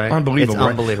show, right? Unbelievable. It's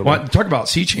unbelievable. Well, talk about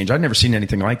sea change. I'd never seen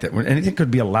anything like that. When anything could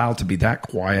be allowed to be that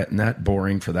quiet and that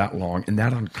boring for that long and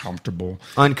that uncomfortable.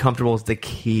 Uncomfortable is the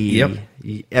key.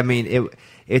 Yep. I mean,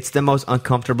 it's the most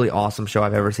uncomfortably awesome show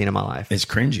I've ever seen in my life. It's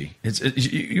cringy.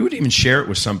 You would even share it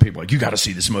with some people. Like, you got to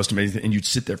see this most amazing thing. And you'd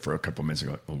sit there for a couple of minutes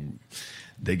and go, oh,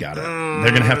 they got it. They're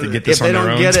going to have to get this on their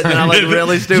own. If they don't get it, then I look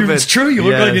really stupid. It's true. You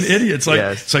look like an idiot.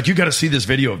 It's like you got to see this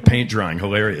video of paint drying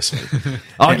hilariously.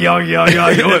 And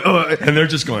they're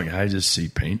just going, I just see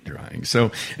paint drying.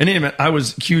 So, in any event, I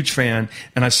was a huge fan,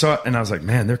 and I saw it, and I was like,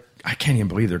 man, I can't even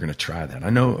believe they're going to try that. I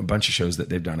know a bunch of shows that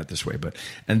they've done it this way,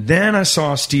 and then I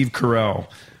saw Steve Carell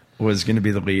was going to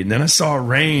be the lead, and then I saw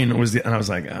Rainn and I was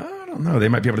like, I don't know, they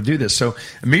might be able to do this. So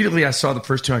immediately I saw the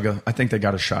first two. I go, I think they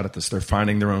got a shot at this. They're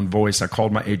finding their own voice. I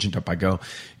called my agent up. I go,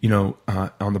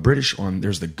 on the British one,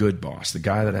 there's the good boss, the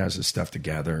guy that has his stuff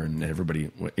together, and everybody,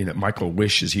 Michael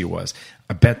wishes he was.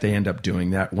 I bet they end up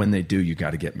doing that. When they do, you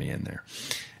got to get me in there.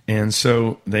 And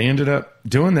so they ended up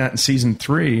doing that in season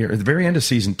 3, or at the very end of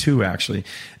season 2, actually.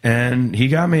 And he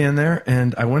got me in there,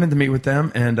 and I went in to meet with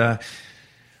them, and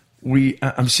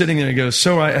I'm sitting there and he goes,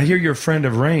 so I hear you're a friend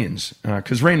of Rainn's,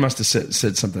 because Rainn must have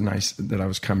said something nice that I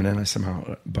was coming in. I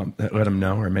somehow let him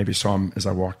know, or maybe saw him as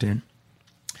I walked in.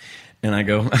 And I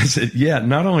said, yeah,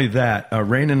 not only that,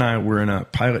 Rainn and I were in a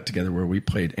pilot together where we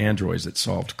played androids that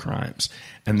solved crimes.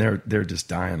 And they're just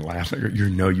dying laughing.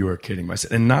 You are kidding. I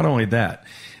said, and not only that,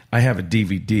 I have a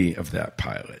DVD of that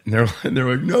pilot. And they're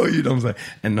like, no, you don't. Like,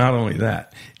 and not only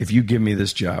that, if you give me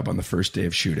this job on the first day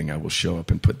of shooting, I will show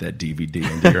up and put that DVD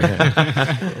into your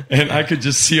hand. And I could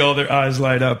just see all their eyes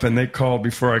light up. And they called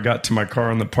before I got to my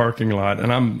car in the parking lot.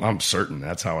 And I'm certain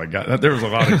that's how I got that. There was a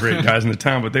lot of great guys in the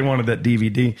town, but they wanted that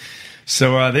DVD.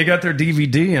 So they got their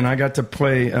DVD, and I got to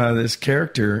play this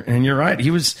character. And you're right,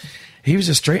 he was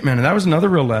a straight man. And that was another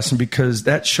real lesson, because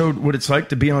that showed what it's like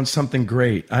to be on something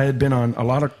great. I had been on a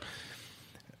lot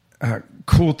of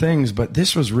cool things, but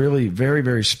this was really very,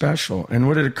 very special. And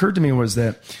what had occurred to me was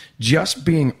that just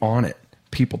being on it,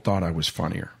 people thought I was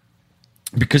funnier.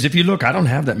 Because if you look, I don't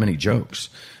have that many jokes.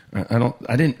 I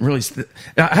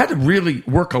had to really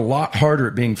work a lot harder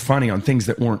at being funny on things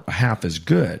that weren't half as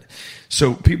good.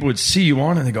 So people would see you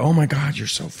on and they go, oh my God, you're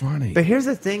so funny. But here's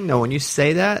the thing though, when you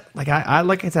say that, like I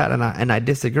look at that and I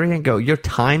disagree and go, your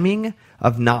timing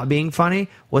of not being funny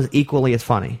was equally as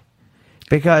funny.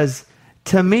 Because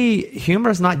to me, humor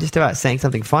is not just about saying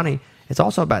something funny. It's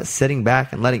also about sitting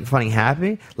back and letting funny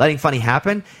happen,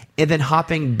 and then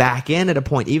hopping back in at a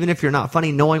point, even if you're not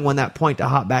funny, knowing when that point to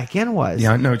hop back in was.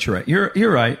 Yeah, no, you're right.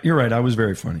 You're right. You're right. I was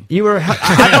very funny. You were.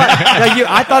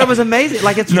 I thought it was amazing.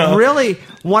 Like, it's really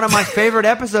one of my favorite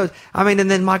episodes. I mean, and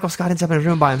then Michael Scott ends up in a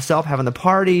room by himself having the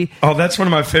party. Oh, that's one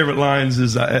of my favorite lines.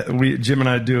 Is Jim and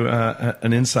I do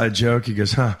an inside joke. He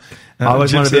goes, "Huh." I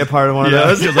always want to be a part of one of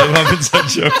those. Because I love inside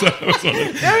jokes.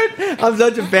 Dude, I'm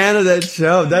such a fan of that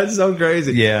show. That's so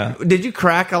crazy. Yeah. Did you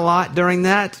crack a lot during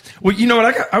that? Well, you know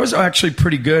what? I was actually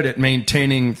pretty good at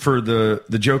maintaining for the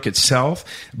joke itself.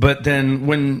 But then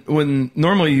when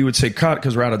normally you would say cut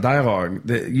because we're out of dialogue,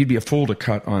 you'd be a fool to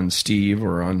cut on Steve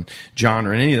or on John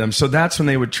or any of them. So that's when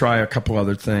they would try a couple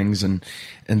other things, and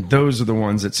those are the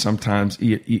ones that sometimes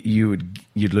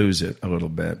you'd lose it a little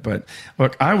bit. But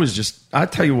look, I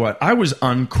tell you what, I was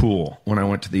uncool when I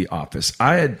went to the office.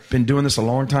 I had been doing this a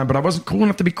long time, but I wasn't cool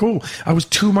enough to be cool. I was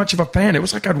too much of a fan. It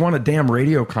was like I'd won a damn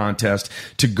radio contest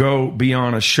to go be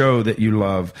on a show that you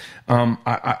love.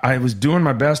 I was doing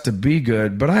my best to be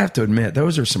good, but I have to admit,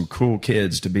 those are some cool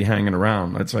kids to be hanging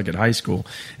around. That's like at high school.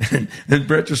 And in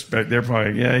retrospect, they're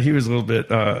probably, yeah, he was a little bit,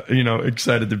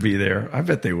 excited to be there. I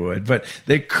bet they would, but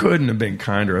they couldn't have been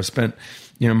kinder. I spent,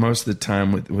 most of the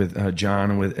time with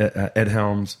John and with Ed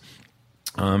Helms.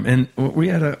 And we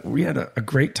had a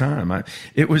great time.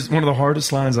 It was one of the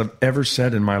hardest lines I've ever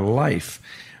said in my life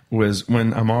was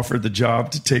when I'm offered the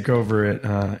job to take over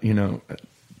at,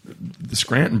 the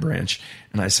Scranton branch.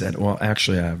 And I said, well,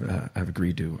 actually, I've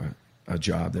agreed to a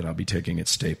job that I'll be taking at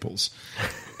Staples.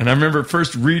 And I remember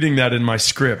first reading that in my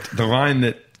script, the line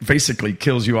that basically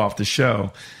kills you off the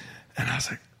show. And I was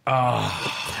like,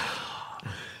 oh.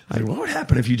 What would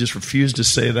happen if you just refused to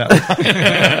say that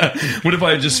line? What if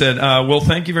I had just said, well,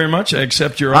 thank you very much. I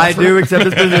accept your offer. I do accept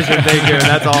this position. Thank you. And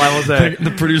that's all I will say.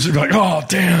 The producer would be like, oh,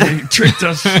 damn, he tricked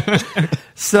us.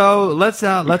 So let's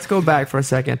go back for a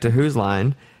second to Whose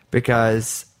Line,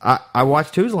 because I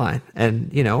watched Whose Line.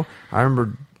 And, I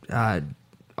remember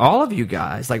all of you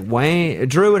guys, like Wayne,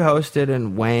 Drew had hosted,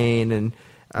 and Wayne, and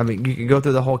I mean, you could go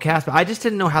through the whole cast, but I just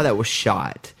didn't know how that was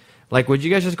shot. Like, would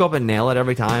you guys just go up and nail it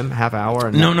every time, half hour?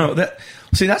 And No. That's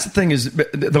the thing is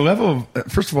the level of.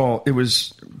 First of all, it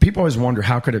was. People always wonder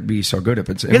how could it be so good if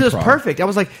it's improv. It was perfect. I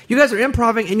was like, you guys are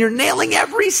improving and you're nailing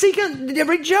every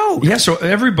joke. Yeah, so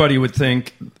everybody would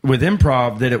think with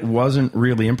improv that it wasn't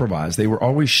really improvised. They were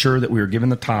always sure that we were given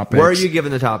the topics. Were you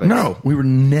given the topics? No, we were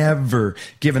never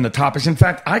given the topics. In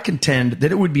fact, I contend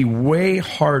that it would be way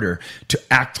harder to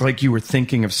act like you were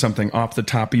thinking of something off the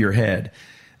top of your head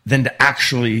than to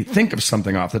actually think of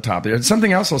something off the top of your head.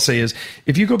 Something else I'll say is,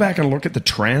 if you go back and look at the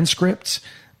transcripts,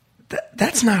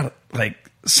 that's not like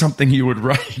something you would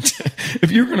write. If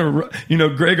you're going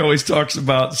to, Greg always talks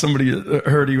about somebody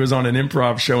heard he was on an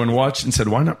improv show and watched and said,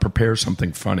 why not prepare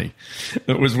something funny?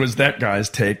 It was that guy's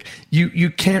take.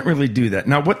 You can't really do that.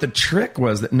 Now, what the trick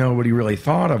was that nobody really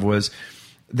thought of was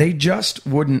they just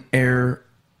wouldn't air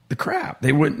the crap.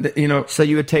 They wouldn't, So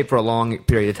you would tape for a long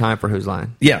period of time for Whose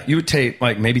Line? Yeah, you would tape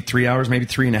like maybe 3 hours, maybe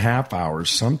 3.5 hours.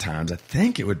 Sometimes I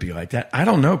think it would be like that. I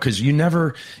don't know, because you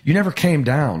never came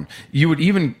down. You would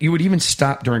even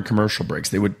stop during commercial breaks.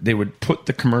 They would put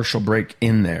the commercial break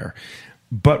in there.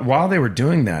 But while they were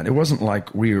doing that, it wasn't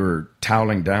like we were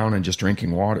toweling down and just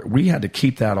drinking water. We had to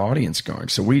keep that audience going.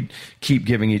 So we'd keep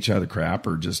giving each other crap,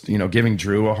 or just, giving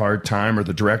Drew a hard time, or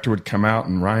the director would come out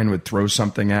and Ryan would throw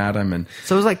something at him. And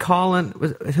so it was like Colin.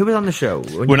 Who was on the show?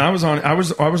 I was on, I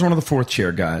was one of the fourth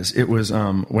chair guys. It was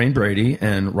Wayne Brady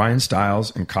and Ryan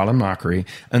Stiles and Colin Mockery.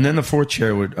 And then the fourth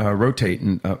chair would rotate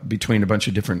between a bunch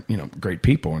of different, great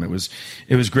people. And it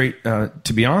was great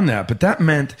to be on that. But that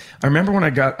meant, I remember when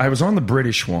I was on the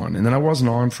British one, and then I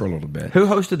wasn't on for a little bit. Who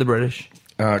hosted the British?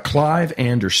 Clive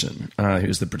Anderson, he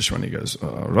was the British one. He goes,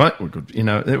 right,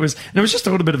 it was just a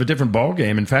little bit of a different ball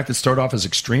game. In fact, it started off as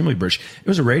extremely British. It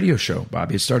was a radio show,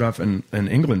 Bobby. It started off in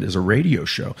England as a radio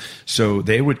show. So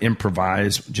they would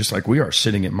improvise just like we are,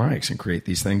 sitting at mics, and create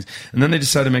these things. And then they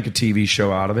decided to make a TV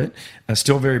show out of it,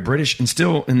 still very British, and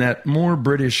still in that more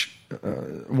British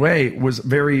way, was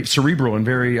very cerebral and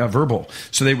very verbal.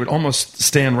 So they would almost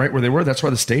stand right where they were. That's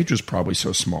why the stage was probably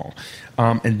so small.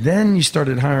 And then you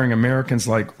started hiring Americans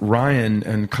like Ryan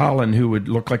and Colin, who would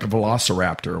look like a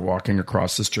velociraptor walking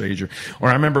across the stage. Or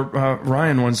I remember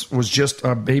Ryan was just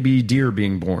a baby deer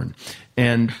being born.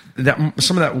 And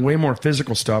some of that way more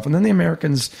physical stuff. And then the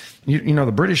Americans,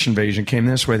 the British invasion came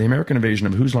this way. The American invasion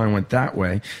of Whose Line went that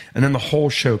way. And then the whole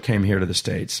show came here to the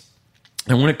States.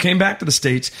 And when it came back to the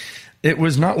States, it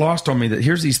was not lost on me that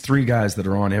here's these three guys that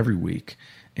are on every week.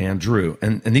 and Drew.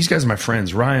 And these guys are my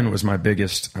friends. Ryan was my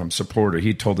biggest supporter.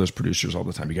 He told those producers all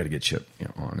the time, you got to get Chip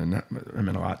on. And that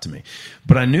meant a lot to me.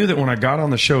 But I knew that when I got on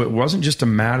the show, it wasn't just a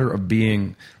matter of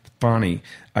being funny.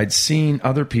 I'd seen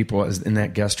other people in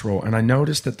that guest role, and I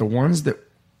noticed that the ones that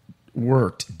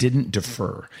worked didn't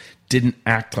defer, didn't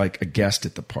act like a guest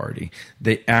at the party.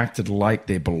 They acted like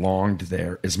they belonged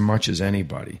there as much as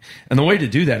anybody. And the way to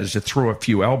do that is to throw a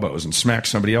few elbows and smack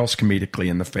somebody else comedically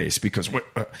in the face, because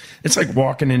it's like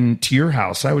walking into your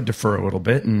house. I would defer a little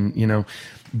bit, and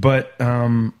but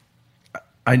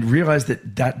I realized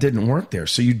that didn't work there.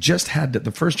 So you just had to,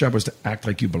 the first job was to act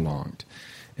like you belonged.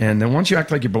 And then once you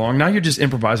act like you belong, now you're just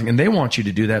improvising, and they want you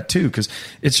to do that too, because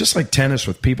it's just like tennis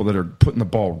with people that are putting the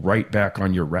ball right back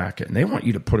on your racket, and they want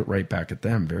you to put it right back at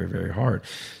them very, very hard.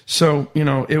 So,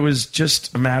 it was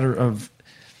just a matter of,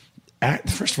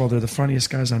 first of all, they're the funniest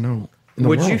guys I know in the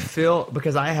world. Would you feel,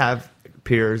 because I have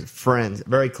peers, friends,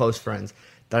 very close friends,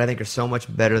 that I think are so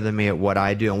much better than me at what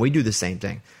I do, and we do the same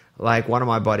thing. Like, one of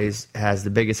my buddies has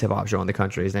the biggest hip-hop show in the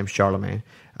country. His name's Charlemagne.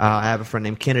 I have a friend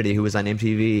named Kennedy who was on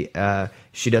MTV.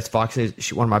 She does Fox News.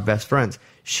 She's one of my best friends.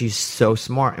 She's so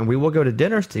smart. And we will go to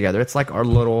dinners together. It's like our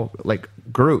little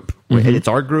group. Mm-hmm. It's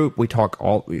our group. We talk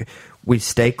we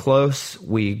stay close.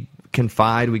 We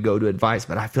confide. We go to advice.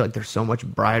 But I feel like they're so much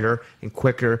brighter and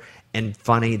quicker and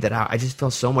funny that I just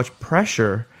feel so much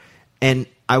pressure. And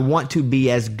I want to be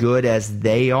as good as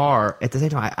they are. At the same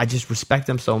time, I just respect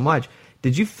them so much.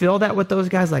 Did you feel that with those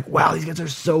guys? Like, wow, these guys are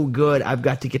so good. I've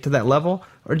got to get to that level.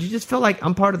 Or did you just feel like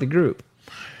I'm part of the group?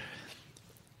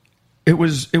 It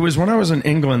was when I was in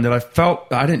England that I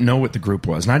felt I didn't know what the group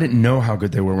was, and I didn't know how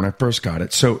good they were when I first got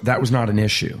it. So that was not an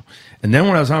issue. And then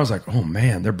when I was like, oh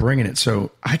man, they're bringing it.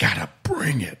 So I gotta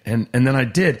bring it. And then I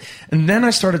did. And then I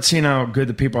started seeing how good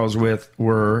the people I was with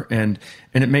were, and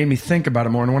it made me think about it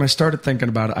more. And when I started thinking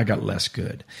about it, I got less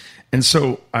good. And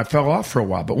so I fell off for a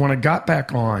while. But when I got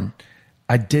back on,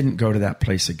 I didn't go to that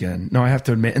place again. No, I have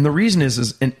to admit. And the reason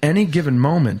is in any given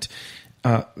moment,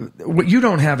 what you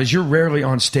don't have is you're rarely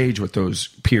on stage with those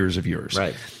peers of yours.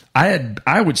 Right.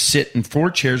 I would sit in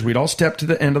 4 chairs. We'd all step to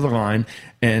the end of the line,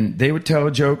 and they would tell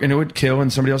a joke, and it would kill,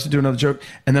 and somebody else would do another joke.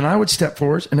 And then I would step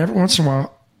forward, and every once in a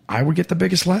while, I would get the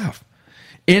biggest laugh.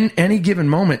 In any given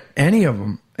moment, any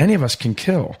of us can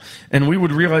kill. And we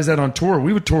would realize that on tour.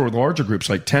 We would tour with larger groups.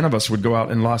 Like 10 of us would go out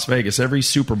in Las Vegas. Every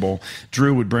Super Bowl,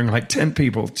 Drew would bring like 10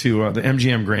 people to the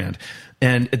MGM Grand.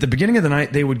 And at the beginning of the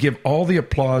night, they would give all the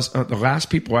applause. The last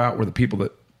people out were the people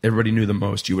that everybody knew the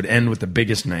most. You would end with the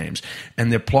biggest names.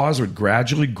 And the applause would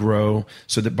gradually grow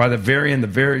so that by the very end, the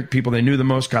very people they knew the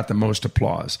most got the most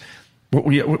applause. What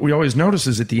we always notice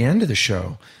is at the end of the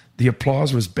show, the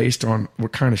applause was based on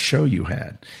what kind of show you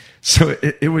had. So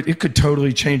it could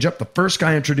totally change up. The first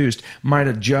guy introduced might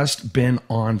have just been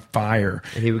on fire.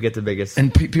 And he would get the biggest.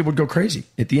 And people would go crazy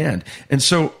at the end. And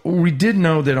so we did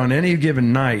know that on any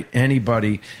given night,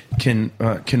 anybody can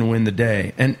win the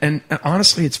day. And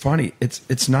honestly, it's funny.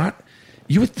 It's not.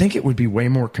 You would think it would be way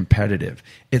more competitive.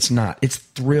 It's not. It's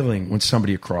thrilling when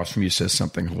somebody across from you says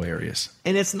something hilarious.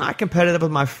 And it's not competitive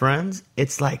with my friends.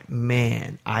 It's like,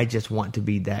 man, I just want to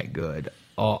be that good.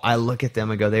 Oh, I look at them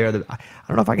and go, I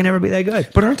don't know if I can ever be that good.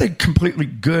 But aren't they completely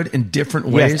good in different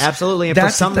ways? Yes, absolutely. And for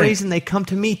some reason, they come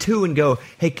to me too and go,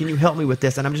 hey, can you help me with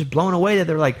this? And I'm just blown away that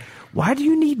they're like, why do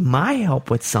you need my help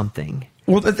with something?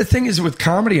 Well, the thing is with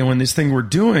comedy and when this thing we're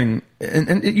doing,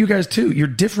 and you guys too, you're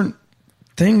different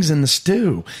things in the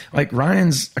stew. Like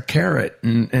Ryan's a carrot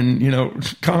and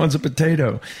Colin's a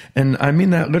potato. And I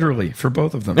mean that literally for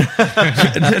both of them. No,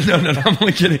 I'm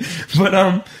only kidding.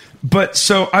 But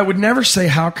so I would never say,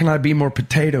 how can I be more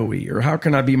potato-y or how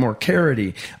can I be more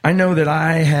carrot-y? I know that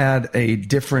I had a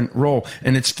different role.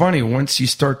 And it's funny, once you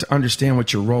start to understand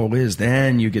what your role is,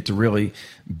 then you get to really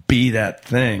be that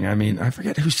thing. I mean, I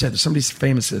forget who said it. Somebody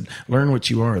famous said, learn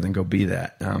what you are, then go be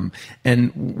that.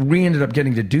 And we ended up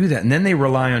getting to do that. And then they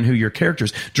rely on who your character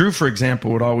is. Drew, for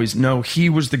example, would always know he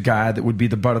was the guy that would be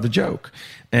the butt of the joke.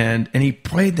 And he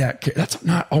played that. That's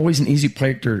not always an easy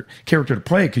character to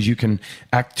play because you can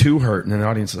act too hurt, and then the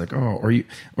audience is like, oh,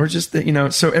 or just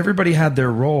that, So everybody had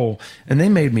their role, and they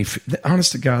made me.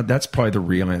 Honest to God, that's probably the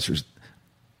real answer.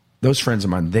 Those friends of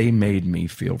mine, they made me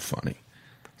feel funny.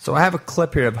 So I have a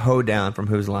clip here of Hoedown from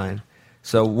Whose Line.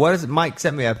 So what is it? Mike,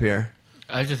 set me up here.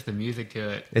 Just the music to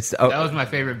it. That was my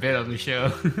favorite bit on the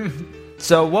show.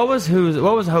 So what was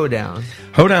Hoedown?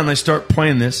 Hoedown, they start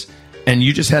playing this. And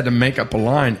you just had to make up a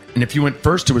line. And if you went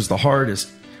first, it was the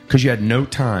hardest because you had no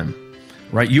time,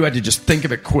 right? You had to just think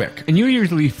of it quick. And you were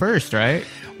usually first, right?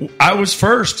 I was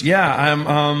first,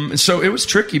 yeah. So it was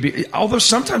tricky. Although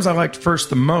sometimes I liked first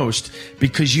the most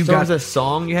because you So it got was a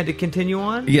song you had to continue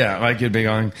on? yeah, like it'd be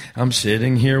going. I'm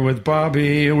sitting here with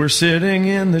Bobby. We're sitting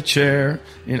in the chair.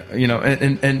 You know,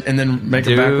 and then make a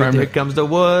Dude, background. here comes the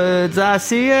woods. I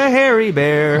see a hairy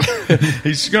bear.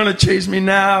 He's gonna chase me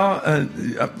now.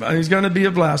 He's gonna be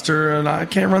a blaster, and I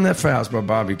can't run that fast, but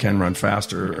Bobby can run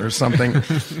faster, or something,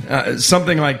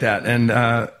 something like that. And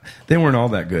they weren't all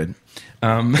that good.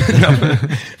 No,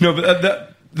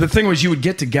 but the thing was, you would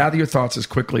get to gather your thoughts as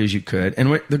quickly as you could.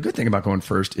 And the good thing about going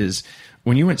first is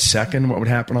when you went second, what would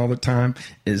happen all the time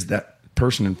is that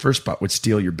person in first spot would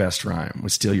steal your best rhyme,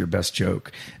 would steal your best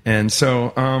joke. And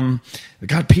so,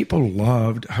 God, people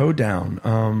loved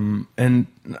Hoedown. And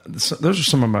those are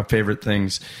some of my favorite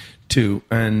things too.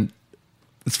 And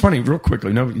it's funny, real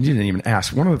quickly, no, you didn't even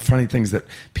ask. One of the funny things that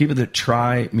people that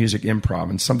try music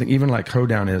improv and something even like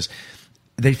Hoedown is,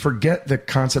 they forget the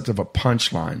concept of a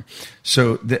punchline.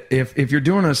 So if you're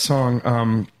doing a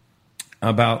song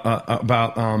about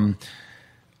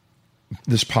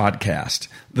this podcast,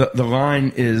 the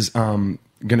line is going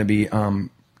to be the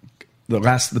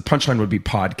punchline would be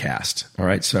podcast. All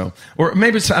right, so or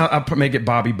maybe I'll make it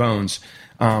Bobby Bones.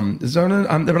 But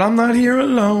I'm not here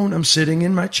alone. I'm sitting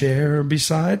in my chair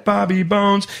beside Bobby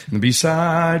Bones.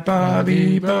 Beside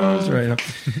Bobby Bones. Right.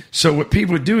 So what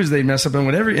people would do is they mess up, and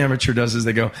what every amateur does is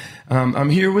they go,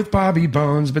 I'm here with Bobby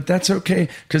Bones, but that's okay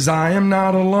because I am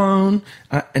not alone.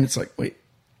 And it's like, wait,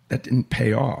 that didn't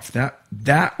pay off.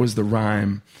 That was the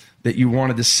rhyme that you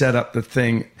wanted to set up the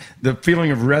thing, the feeling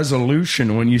of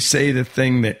resolution when you say the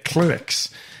thing that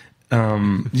clicks.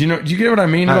 Do you get what I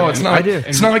mean? Well, it's not. I do.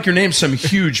 It's not like your name's some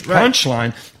huge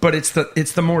punchline, but it's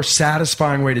the more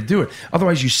satisfying way to do it.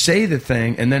 Otherwise, you say the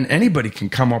thing, and then anybody can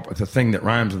come up with a thing that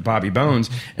rhymes with Bobby Bones,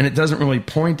 and it doesn't really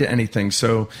point to anything.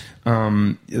 So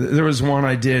there was one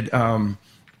I did. And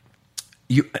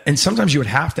sometimes you would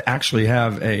have to actually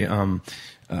have a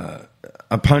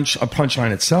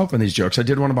punchline itself in these jokes. I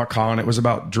did one about Colin. It was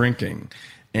about drinking,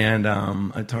 and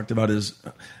I talked about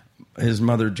his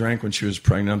mother drank when she was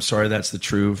pregnant. I'm sorry, that's the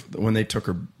truth. When they took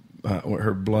her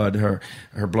blood, her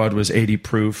blood was 80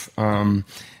 proof.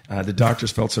 The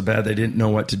doctors felt so bad they didn't know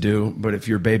what to do. But if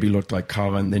your baby looked like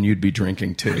Colin, then you'd be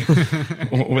drinking too.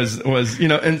 was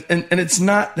and it's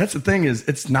not. That's the thing is,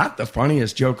 it's not the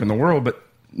funniest joke in the world. But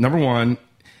number one,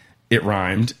 it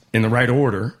rhymed in the right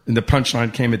order, and the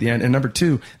punchline came at the end. And number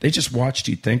two, they just watched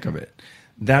you think of it.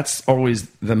 That's always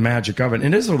the magic of it.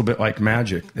 And it is a little bit like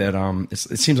magic that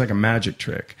it seems like a magic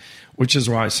trick, which is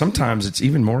why sometimes it's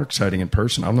even more exciting in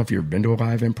person. I don't know if you've ever been to a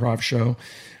live improv show,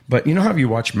 but you know how you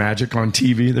watch magic on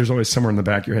TV? There's always somewhere in the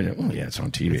back of your head, oh, yeah, it's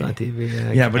on TV. It's on TV,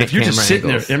 yeah. Yeah, but if you're just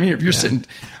sitting angles. there, I mean, if you're sitting,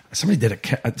 somebody did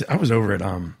I was over at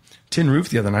Tin Roof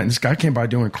the other night, and this guy came by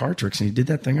doing card tricks, and he did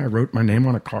that thing. I wrote my name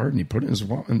on a card, and he put it in his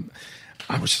wall, and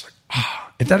I was just like,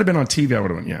 if that had been on TV, I would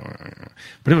have went, yeah.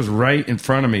 But it was right in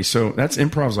front of me. So that's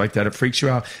improv's like that. It freaks you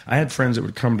out. I had friends that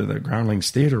would come to the Groundlings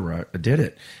Theater where I did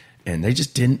it, and they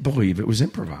just didn't believe it was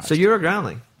improvised. So you're a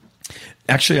groundling.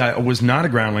 Actually, I was not a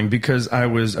groundling because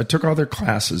I took all their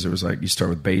classes. It was like you start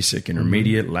with basic,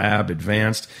 intermediate, lab,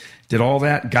 advanced. Did all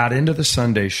that, got into the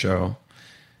Sunday show.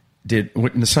 The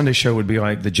Sunday show would be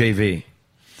like the JV.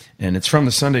 And it's from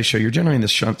the Sunday show. You're generally in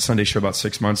the Sunday show about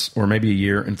 6 months or maybe a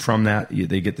year. And from that,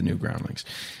 they get the new groundlings.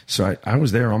 So I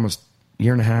was there almost a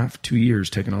year and a half, 2 years,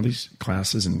 taking all these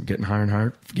classes and getting higher and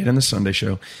higher. Get in the Sunday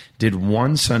show. Did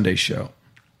one Sunday show.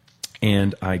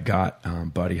 And I got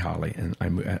Buddy Holly. And I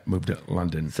moved to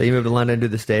London. So you moved to London to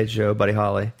do the stage show, Buddy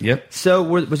Holly. Yep. So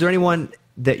was there anyone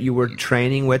that you were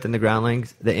training with in the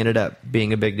groundlings that ended up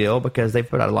being a big deal? Because they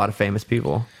put out a lot of famous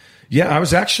people. Yeah, I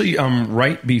was actually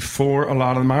right before a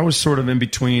lot of them. I was sort of in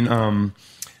between.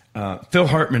 Phil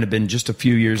Hartman had been just a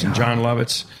few years, and John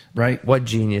Lovitz, right? What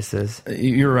geniuses!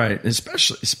 You're right,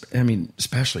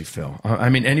 especially Phil. I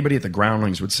mean, anybody at the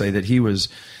Groundlings would say that he was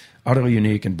utterly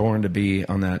unique and born to be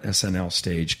on that SNL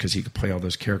stage because he could play all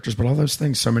those characters. But all those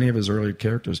things, so many of his earlier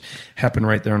characters, happened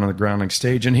right there on the Groundlings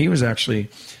stage, and he was actually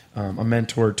a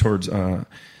mentor towards.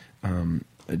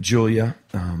 Julia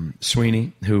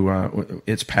Sweeney, who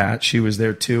it's Pat. She was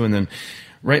there too, and then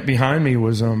right behind me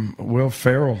was Will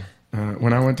Ferrell.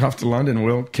 When I went off to London,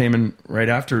 Will came in right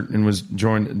after and was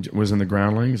in the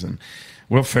Groundlings, and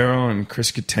Will Ferrell and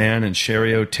Chris Kattan and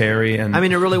Sherry O'Terry. And I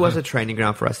mean, it really was a training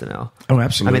ground for SNL. Oh,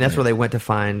 absolutely. I mean, that's where they went to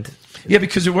find. Yeah,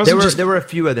 because it wasn't there were a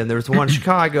few of them. There was one in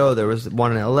Chicago. There was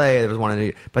one in L.A. There was one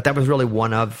in, but that was really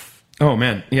one of Oh,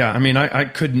 man. Yeah. I mean, I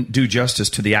couldn't do justice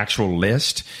to the actual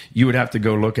list. You would have to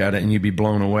go look at it and you'd be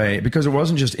blown away because it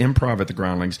wasn't just improv at the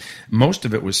Groundlings. Most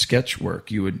of it was sketch work.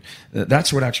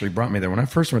 That's what actually brought me there. When I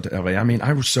first went to LA, I mean,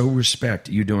 I so respect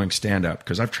you doing stand up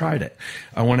because I've tried it.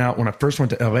 I went out when I first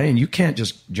went to LA and you can't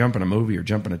just jump in a movie or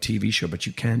jump in a TV show, but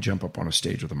you can jump up on a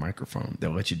stage with a microphone. They'll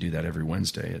let you do that every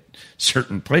Wednesday at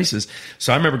certain places.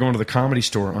 So I remember going to the Comedy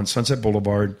Store on Sunset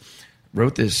Boulevard,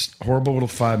 wrote this horrible little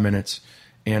 5 minutes.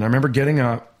 And I remember getting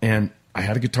up, and I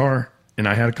had a guitar, and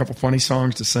I had a couple funny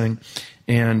songs to sing.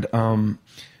 And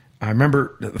I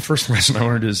remember the first lesson I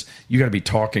learned is you got to be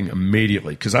talking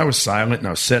immediately because I was silent, and I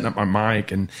was setting up my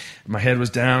mic, and my head was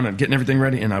down and getting everything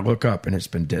ready. And I look up, and it's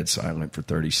been dead silent for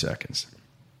 30 seconds.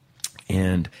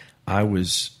 And I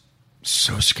was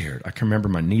so scared. I can remember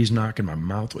my knees knocking, my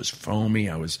mouth was foamy.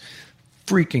 I was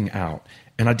freaking out.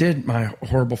 And I did my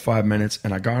horrible 5 minutes,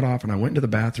 and I got off, and I went into the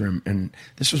bathroom, and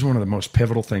this was one of the most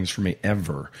pivotal things for me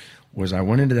ever, was I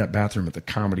went into that bathroom at the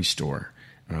Comedy Store,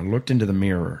 and I looked into the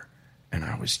mirror, and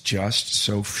I was just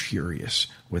so furious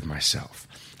with myself.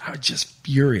 I was just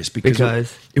furious because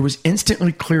it was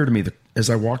instantly clear to me that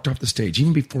as I walked off the stage,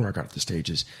 even before I got off the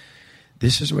stage, is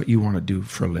this is what you want to do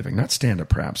for a living. Not stand-up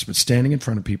perhaps, but standing in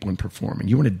front of people and performing.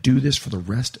 You want to do this for the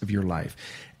rest of your life,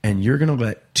 and you're going to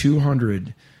let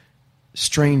 200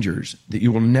 strangers that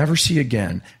you will never see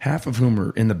again, half of whom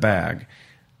are in the bag,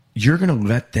 you're going to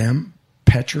let them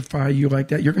petrify you like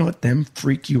that? You're going to let them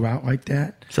freak you out like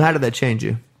that? So how did that change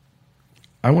you?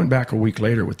 I went back a week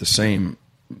later with the same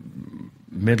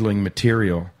middling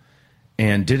material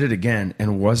and did it again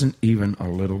and wasn't even a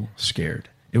little scared.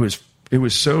 It was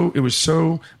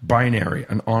so binary,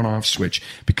 an on-off switch,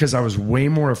 because I was way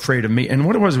more afraid of me. And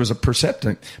what it was a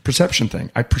perception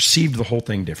thing. I perceived the whole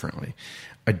thing differently.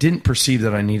 I didn't perceive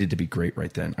that I needed to be great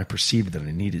right then. I perceived that I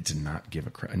needed to not give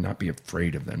a crap and not be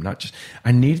afraid of them.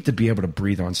 I needed to be able to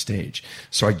breathe on stage.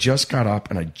 So I just got up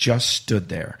and I just stood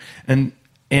there. And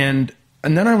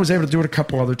then I was able to do it a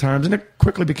couple other times, and it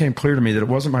quickly became clear to me that it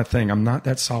wasn't my thing. I'm not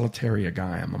that solitary a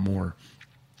guy. I'm a more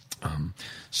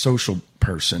social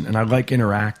person, and I like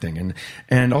interacting.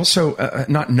 And also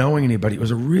not knowing anybody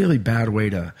was a really bad way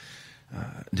to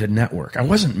network. I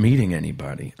wasn't meeting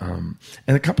anybody. And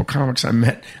a couple comics I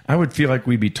met, I would feel like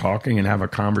we'd be talking and have a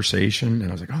conversation. And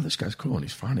I was like, oh, this guy's cool and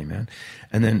he's funny, man.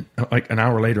 And then like an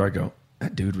hour later I go,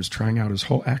 that dude was trying out his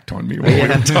whole act on me while we were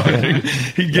talking.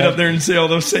 He'd get up there and say all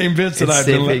those same bits that I've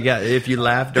been if you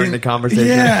laugh during the conversation.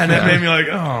 Yeah, and that made me like,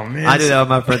 oh, man. I do that with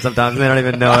my friends sometimes. They don't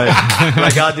even know it.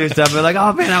 Like, I'll do stuff, and they're like,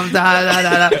 oh, man,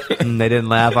 I'm and they didn't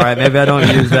laugh. All right, maybe I don't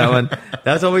use that one.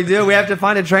 That's what we do. We have to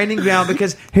find a training ground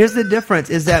because here's the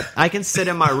difference is that I can sit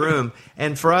in my room,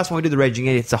 and for us, when we do the Raging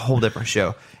Idiot, it's a whole different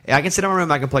show. I can sit in my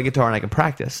room, I can play guitar, and I can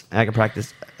practice. I can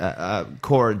practice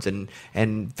chords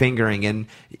and fingering and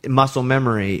muscle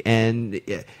memory. And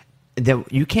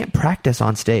that you can't practice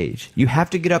on stage. You have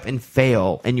to get up and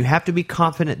fail, and you have to be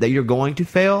confident that you're going to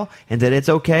fail and that it's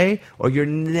okay, or you're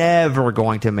never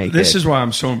going to make it. This is why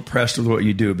I'm so impressed with what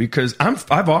you do, because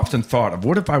I've often thought of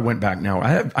what if I went back now.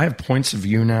 I have points of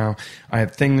view now. I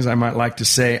have things I might like to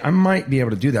say. I might be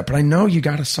able to do that, but I know you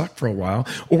got to suck for a while,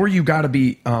 or you got to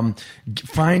be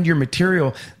find your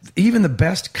material. Even the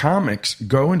best comics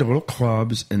go into little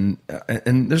clubs, and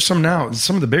there's some now.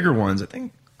 Some of the bigger ones, I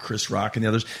think. Chris Rock and the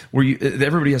others, where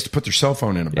everybody has to put their cell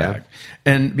phone in a bag.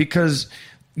 And because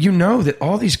you know that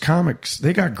all these comics,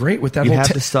 they got great with that you whole...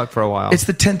 have to suck for a while. It's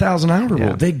the 10,000 hour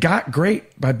rule. They got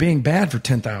great by being bad for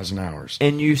 10,000 hours.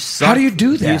 And you suck. How do you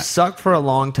do that? You suck for a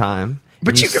long time.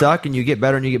 But you suck and you get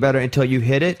better and you get better until you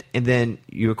hit it, and then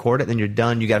you record it, then you're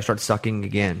done. You got to start sucking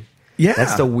again. Yeah.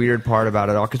 That's the weird part about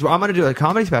it all. Because I'm going to do a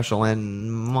comedy special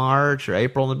in March or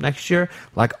April of next year.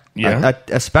 Like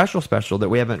a special that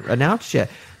we haven't announced yet.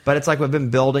 But it's like we've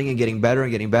been building and getting better and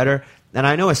getting better. And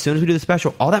I know as soon as we do the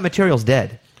special, all that material's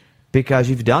dead because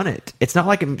you've done it. It's not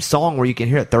like a song where you can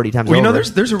hear it 30 times over. You know,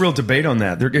 there's a real debate on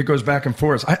that. It goes back and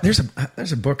forth. There's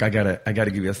a book I gotta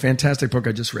give you, a fantastic book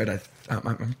I just read. I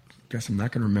guess I'm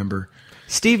not going to remember.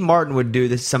 Steve Martin would do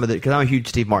this because I'm a huge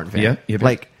Steve Martin fan. Yeah.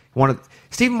 Like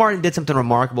Steve Martin did something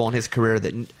remarkable in his career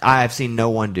that I have seen no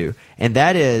one do, and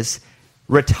that is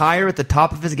retire at the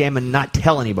top of his game and not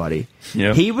tell anybody.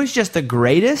 Yep. He was just the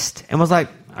greatest and was like,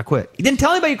 I quit. He didn't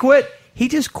tell anybody he quit. He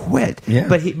just quit. Yeah.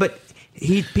 But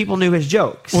people knew his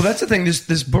jokes. Well, that's the thing.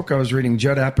 This book I was reading,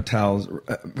 Judd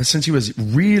Apatow, since he was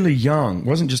really young,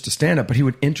 wasn't just a stand-up, but he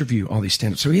would interview all these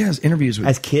stand-ups. So he has interviews with...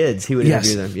 As kids, he would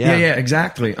interview them. Yeah,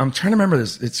 exactly. I'm trying to remember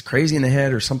this. It's Crazy in the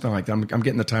Head or something like that. I'm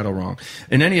getting the title wrong.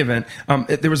 In any event,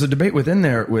 there was a debate within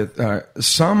there with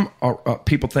some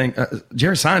people think...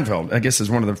 Jerry Seinfeld, I guess,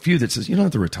 is one of the few that says, you don't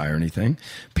have to retire anything.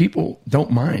 People don't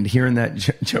mind hearing that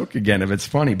joke again if it's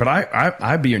funny. But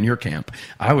I'd be in your camp.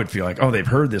 I would feel like, oh, they've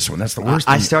heard this one. That's the worst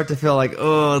I thing. start to feel like,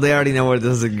 oh, they already know where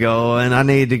this is going. I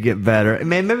need to get better.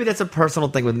 Maybe that's a personal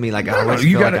thing with me. Like, I always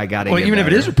feel like I got to get even better. if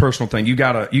it is a personal thing, you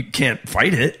can't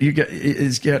fight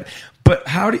it. But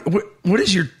what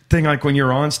is your thing like when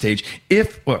you're on stage?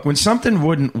 When something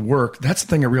wouldn't work, that's the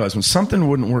thing I realized. When something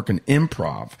wouldn't work in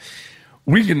improv,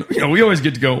 we always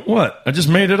get to go, what? I just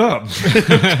made it up.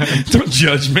 Don't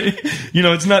judge me.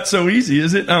 It's not so easy,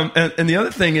 is it? And the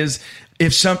other thing is,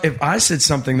 if I said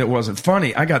something that wasn't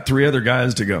funny, I got 3 other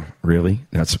guys to go, really?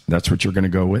 That's what you're going to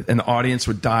go with? And the audience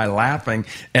would die laughing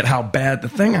at how bad the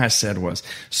thing I said was.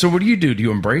 So what do? Do you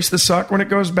embrace the suck when it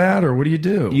goes bad, or what do you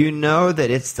do? You know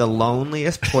that it's the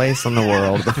loneliest place in the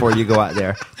world before you go out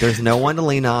there. There's no one to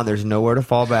lean on. There's nowhere to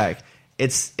fall back.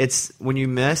 It's when you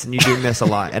miss, and you do miss a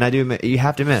lot. And I do. You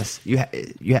have to miss.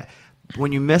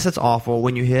 When you miss, it's awful.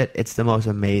 When you hit, it's the most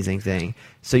amazing thing.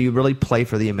 So you really play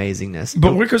for the amazingness.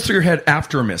 But what goes through your head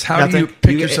after a miss? How do you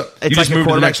pick yourself? It's you like just a move to the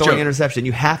quarterback next throwing joke. interception.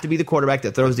 You have to be the quarterback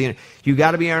that throws the. You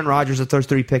got to be Aaron Rodgers that throws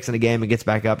 3 picks in a game and gets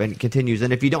back up and continues.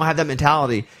 And if you don't have that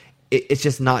mentality, it's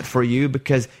just not for you,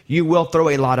 because you will throw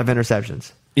a lot of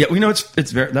interceptions. Yeah,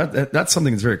 it's very that's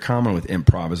something that's very common with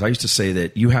improv. Is I used to say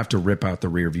that you have to rip out the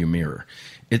rearview mirror.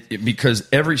 Because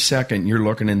every second you're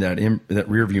looking in that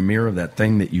rearview mirror of that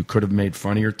thing that you could have made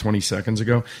funnier 20 seconds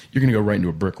ago, you're going to go right into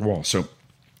a brick wall. So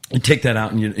you take that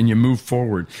out and you move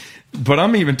forward. But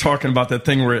I'm even talking about that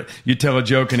thing where you tell a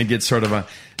joke and it gets sort of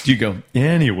you go,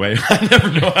 anyway. I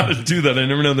never know how to do that. I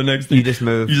never know the next thing. You just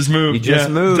move. You just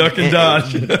move. Duck and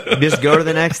dodge. Just go to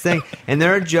the next thing. And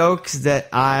there are jokes that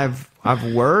I've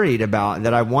worried about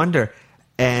that I wonder.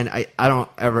 And I don't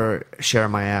ever share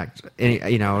my act,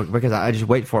 because I just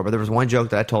wait for it. But there was one joke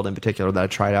that I told in particular that I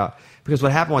tried out. Because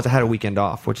what happened was I had a weekend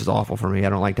off, which is awful for me. I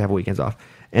don't like to have weekends off.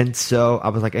 And so I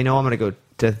was like, I'm going to go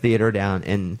to a theater down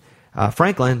in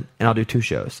Franklin, and I'll do 2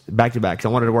 shows back to back, because I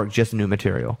wanted to work just new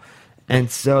material.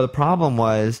 And so the problem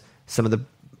was some of the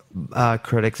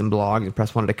critics and blog and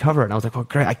press wanted to cover it. And I was like, well,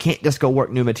 great, I can't just go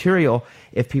work new material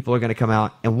if people are going to come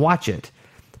out and watch it.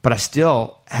 But I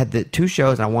still had the 2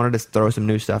 shows, and I wanted to throw some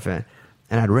new stuff in.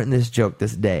 And I'd written this joke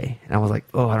this day, and I was like,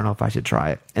 I don't know if I should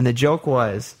try it. And the joke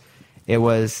was,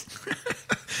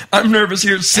 I'm nervous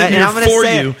here sitting here for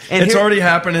you. It's already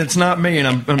happened, and it's not me, and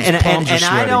I'm palms are sweaty.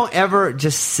 I don't ever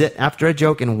just sit after a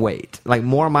joke and wait. Like,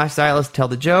 more of my style is tell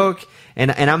the joke,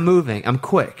 and I'm moving. I'm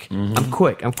quick.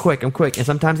 Mm-hmm. I'm quick. And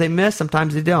sometimes they miss,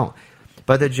 sometimes they don't.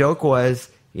 But the joke was,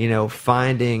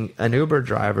 finding an Uber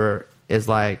driver is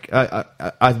like,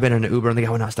 I've been in an Uber and the guy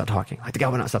would not stop talking.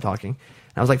 And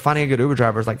I was like, finding a good Uber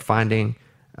driver is like finding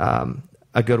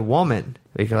a good woman,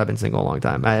 because I've been single a long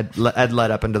time. I'd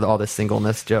led up into all this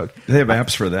singleness joke. They have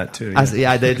apps for that too.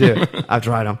 Yeah, they do. I've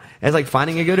tried them. It's like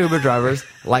finding a good Uber driver is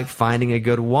like finding a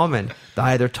good woman. They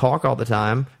either talk all the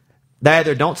time, they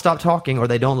either don't stop talking, or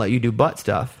they don't let you do butt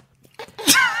stuff.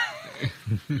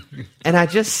 And I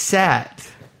just sat,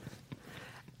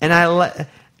 and I let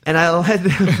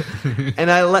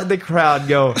the crowd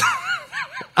go.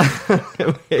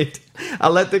 Wait, I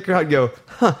let the crowd go.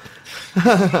 Huh.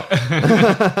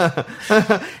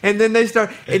 And then they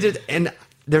start. And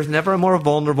there's never a more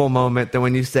vulnerable moment than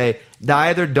when you say they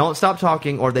either don't stop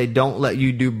talking or they don't let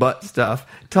you do butt stuff.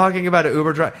 Talking about an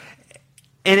Uber driver,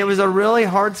 and it was a really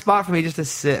hard spot for me just to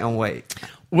sit and wait.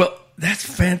 Well, that's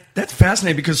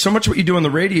fascinating, because so much what you do on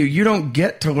the radio, you don't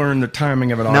get to learn the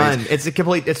timing of an audience. None. It's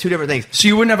 2 different things. So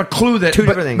you wouldn't have a clue that 2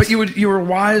 different things. But you were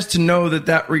wise to know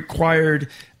that required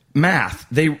math.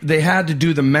 They had to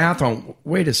do the math on.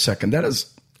 Wait a second,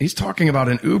 he's talking about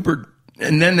an Uber,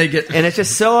 and then they get, and it's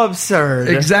just so absurd.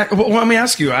 Exactly. Well, let me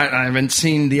ask you. I haven't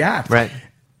seen the app. Right.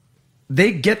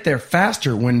 They get there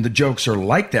faster when the jokes are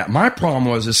like that. My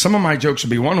problem is some of my jokes would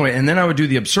be one way, and then I would do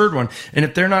the absurd one. And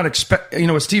if they're not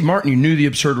with Steve Martin, you knew the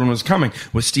absurd one was coming.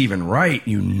 With Stephen Wright,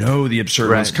 the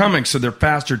absurd one's coming, so they're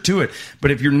faster to it.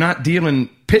 But if you're not dealing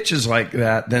pitches like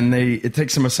that, then it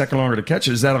takes them a second longer to catch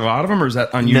it. Is that a lot of them, or is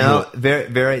that unusual? No, very,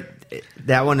 very.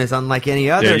 That one is unlike any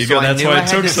other. There you go. That's why it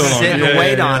took so long. Sit and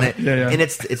wait on it, yeah. and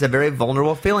it's a very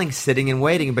vulnerable feeling, sitting and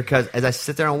waiting, because as I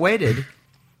sit there and waited,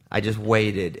 I just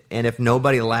waited, and if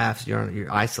nobody laughs, you're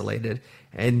isolated,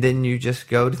 and then you just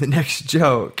go to the next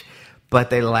joke. but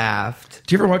they laughed.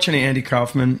 Do you ever watch any Andy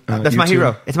Kaufman? That's my YouTube?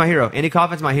 hero. It's my hero. Andy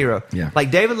Kaufman's my hero. Yeah.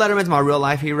 Like David Letterman's my real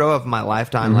life hero of my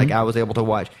lifetime. Like I was able to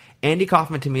watch. Andy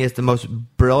Kaufman to me is the most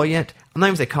brilliant, I'm not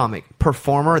even say comic,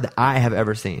 performer that I have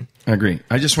ever seen. I agree.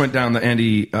 I just went down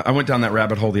I went down that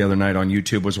rabbit hole the other night on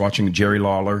YouTube, was watching Jerry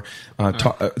Lawler.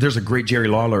 There's a great Jerry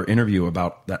Lawler interview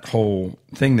about that whole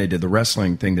thing they did, the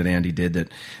wrestling thing that Andy did.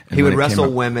 That He would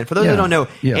wrestle women. For those who don't know,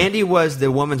 Yeah. Andy was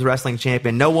the women's wrestling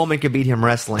champion. No woman could beat him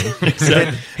wrestling.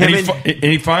 And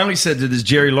he finally said to this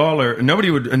Jerry Lawler,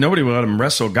 nobody would let him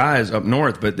wrestle guys up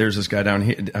north, but there's this guy down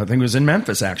here, I think it was in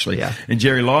Memphis actually. Yeah. And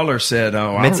Jerry Lawler said,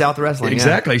 Mid-South Wrestling.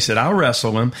 Exactly. He said, I'll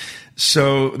wrestle him.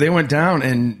 So they went down,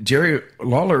 and Jerry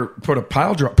Lawler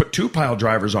put 2 pile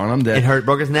drivers on him. And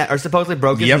broke his neck, or supposedly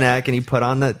broke his neck, and he put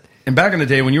on the... And back in the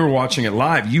day when you were watching it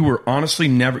live, you were honestly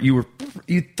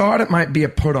you thought it might be a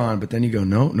put on, but then you go,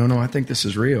 no, I think this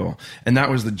is real. And that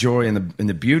was the joy and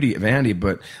the beauty of Andy.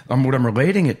 But what I'm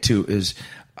relating it to is,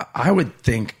 I would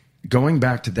think, going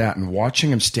back to that and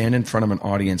watching him stand in front of an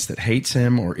audience that hates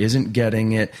him or isn't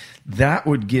getting it, that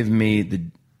would give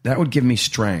me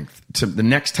strength. To the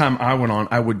next time I went on,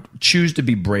 I would choose to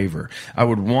be braver. I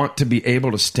would want to be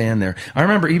able to stand there. I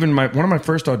remember even one of my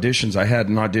first auditions, I had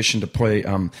an audition to play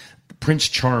Prince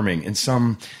Charming in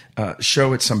some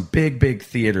show at some big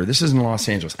theater. This is in Los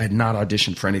Angeles. I had not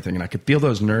auditioned for anything, and I could feel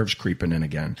those nerves creeping in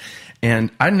again.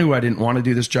 And I knew I didn't want to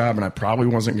do this job, and I probably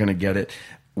wasn't going to get it.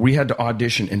 We had to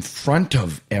audition in front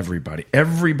of everybody.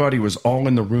 Everybody was all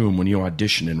in the room when you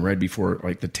audition, and right before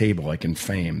like the table, like in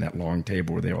Fame, that long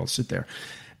table where they all sit there.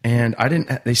 And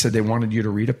they said they wanted you to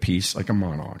read a piece, like a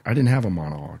monologue. I didn't have a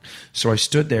monologue. So I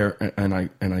stood there and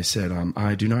I said,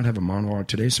 I do not have a monologue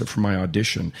today. So for my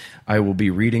audition, I will be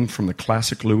reading from the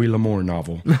classic Louis L'Amour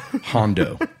novel,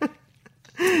 Hondo.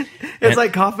 It's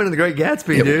like Kaufman and the Great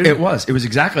Gatsby, dude. It was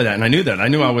exactly that. And I knew that. I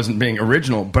knew I wasn't being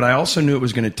original, but I also knew it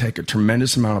was going to take a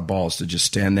tremendous amount of balls to just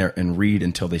stand there and read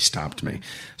until they stopped me.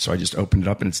 So I just opened it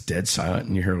up and it's dead silent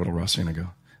and you hear a little rustling and I go,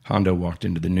 Hondo walked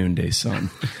into the noonday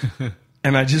sun.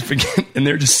 And I just began, and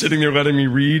they're just sitting there letting me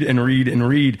read and read and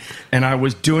read. And I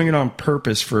was doing it on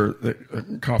purpose for the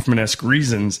Kaufman-esque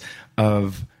reasons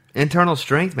of internal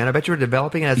strength, man. I bet you were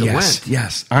developing it as it went.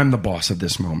 Yes, I'm the boss of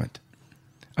this moment.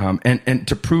 And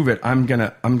to prove it, I'm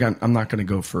not gonna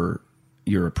go for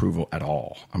your approval at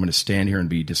all. I'm gonna stand here and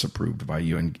be disapproved by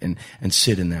you and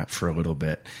sit in that for a little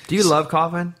bit. Do you love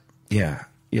Kaufman? Yeah.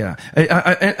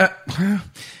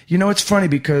 It's funny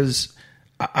because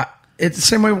it's the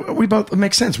same way we both, it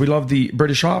makes sense. We love the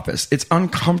British Office. It's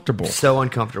uncomfortable. So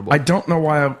uncomfortable. I don't know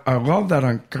why I love that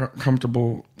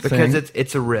uncomfortable thing. Because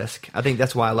it's a risk. I think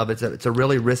that's why I love it. It's a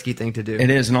really risky thing to do. It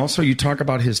is. And also you talk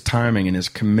about his timing and his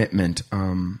commitment.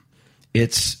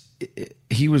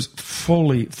 He was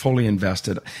fully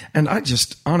invested. And I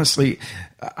just, honestly,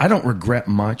 I don't regret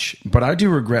much, but I do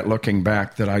regret looking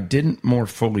back that I didn't more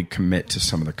fully commit to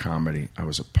some of the comedy I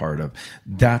was a part of.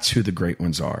 That's who the great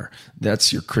ones are.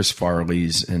 That's your Chris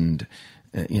Farley's and,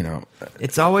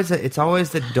 It's always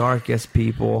the darkest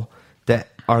people that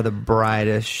are the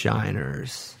brightest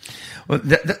shiners. Well,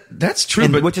 that's true.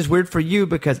 But which is weird for you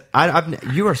because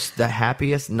you are the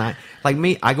happiest night. Like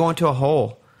me, I go into a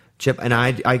hole. Chip, and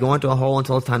I go into a hole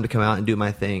until it's time to come out and do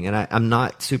my thing. And I'm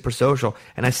not super social.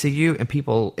 And I see you and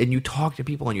people, and you talk to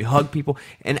people and you hug people.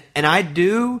 And I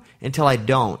do until I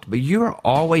don't. But you are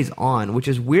always on, which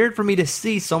is weird for me to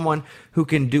see someone who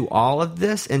can do all of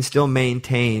this and still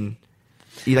maintain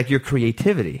like your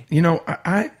creativity.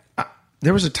 I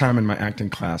there was a time in my acting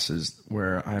classes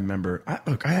where I remember, I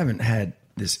haven't had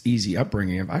this easy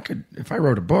upbringing. If I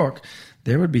wrote a book,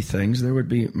 there would be things. There would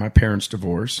be my parents'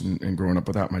 divorce and growing up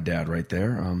without my dad right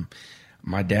there.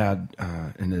 My dad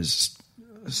and his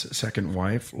second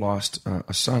wife lost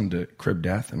a son to crib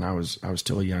death, and I was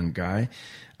still a young guy.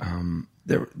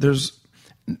 That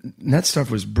stuff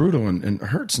was brutal and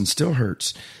hurts and still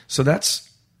hurts. So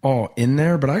that's all in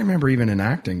there. But I remember even in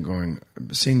acting,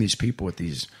 seeing these people with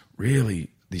these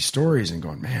stories and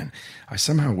going, man, I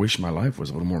somehow wish my life was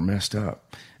a little more messed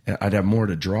up. I'd have more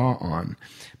to draw on.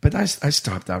 But I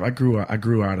stopped that. I grew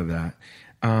out of that.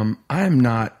 I'm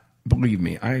not, believe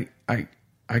me, I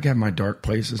have my dark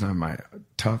places, I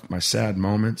have my sad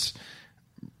moments.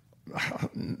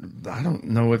 I don't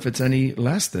know if it's any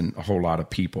less than a whole lot of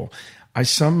people. I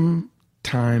got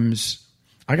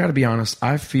to be honest,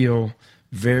 I feel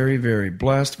very, very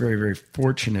blessed, very, very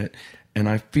fortunate, and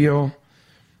I feel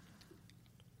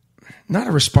not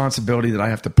a responsibility that I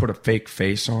have to put a fake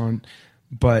face on,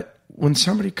 but when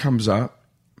somebody comes up,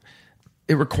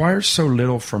 it requires so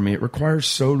little from me. It requires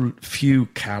so few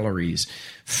calories.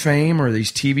 Fame or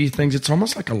these TV things, it's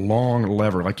almost like a long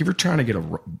lever. Like if you're trying to get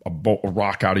a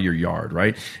rock out of your yard,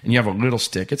 right? And you have a little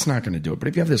stick, it's not going to do it. But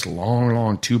if you have this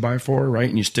long 2x4, right?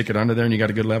 And you stick it under there and you got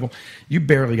a good level, you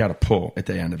barely got to pull at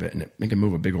the end of it and it can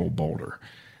move a big old boulder.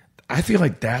 I feel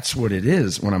like that's what it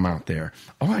is when I'm out there.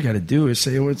 All I got to do is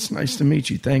say, oh, it's nice to meet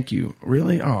you. Thank you.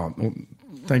 Really? Oh, well,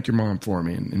 thank your mom for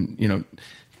me. And you know,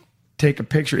 take a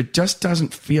picture. It just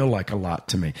doesn't feel like a lot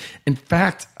to me. In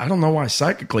fact, I don't know why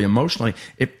psychically, emotionally,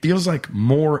 it feels like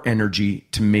more energy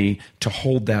to me to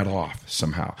hold that off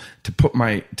somehow,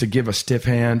 to give a stiff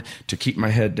hand, to keep my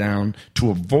head down, to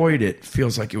avoid it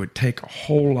feels like it would take a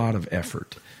whole lot of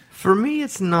effort. For me,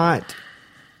 it's not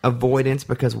avoidance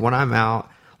because when I'm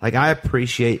out, like I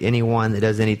appreciate anyone that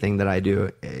does anything that I do.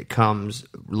 It comes,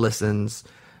 listens,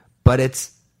 but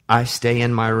I stay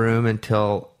in my room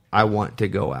until I want to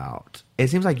go out. It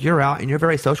seems like you're out and you're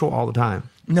very social all the time.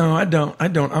 No, I don't.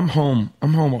 I'm home.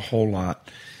 I'm home a whole lot.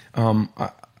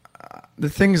 The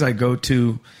things I go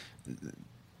to,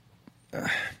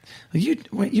 you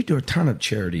do a ton of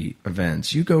charity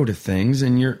events. You go to things,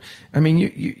 and you're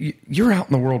out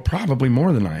in the world probably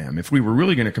more than I am. If we were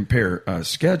really going to compare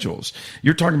schedules,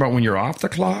 you're talking about when you're off the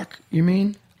clock. You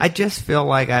mean? I just feel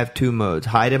like I have two modes: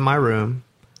 hide in my room,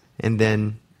 and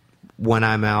then when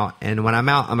I'm out. And when I'm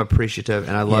out, I'm appreciative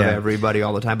and I love everybody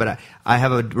all the time. But I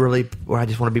have a really where I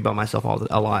just want to be by myself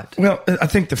a lot. Well, I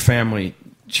think the family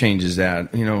changes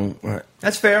that. You know,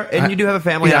 that's fair. And you do have a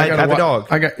family. I have a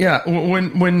dog.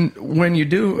 When you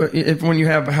do, when you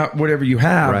have whatever you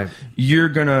have, right. you're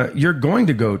going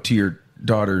to go to your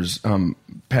daughter's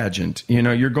pageant. You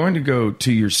know, you're going to go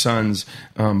to your son's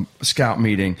scout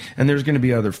meeting, and there's going to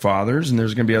be other fathers, and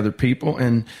there's going to be other people.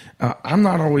 And I'm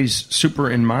not always super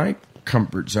in my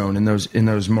comfort zone in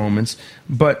those moments,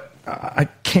 but I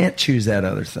can't choose that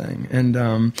other thing, and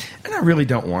I really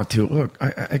don't want to. Look,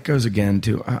 it goes again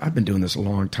to I've been doing this a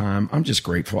long time. I'm just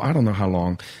grateful. I don't know how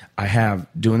long I have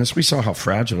doing this. We saw how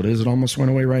fragile it is. It almost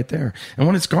went away right there. And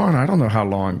when it's gone, I don't know how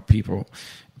long people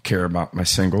care about my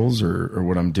singles or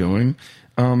what I'm doing.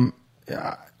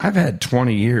 I've had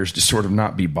 20 years to sort of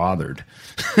not be bothered.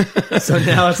 So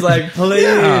now it's like, please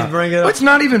bring it up. It's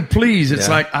not even please. It's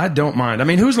like, I don't mind. I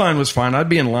mean, whose line was fine? I'd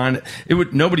be in line.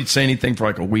 Nobody'd say anything for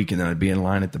like a week, and then I'd be in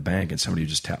line at the bank, and somebody would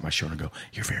just tap my shoulder and go,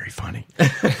 "You're very funny."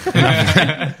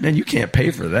 Man, you can't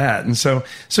pay for that. And so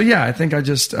yeah, I think I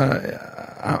just,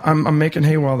 I'm making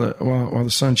hay while the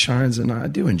sun shines, and I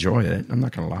do enjoy it. I'm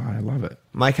not going to lie. I love it.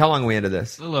 Mike, how long are we into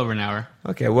this? A little over an hour.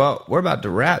 Okay, well, we're about to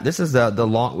wrap. This is the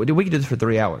long... We could do this for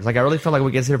 3 hours. Like, I really feel like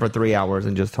we can sit here for 3 hours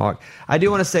and just talk. I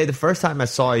do want to say, the first time I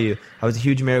saw you, I was a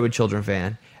huge Married with Children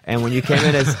fan. And when you came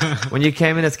in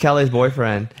as Kelly's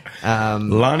boyfriend...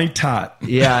 Lonnie Tott.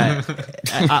 Yeah.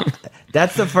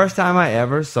 That's the first time I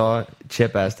ever saw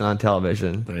Chip Eston on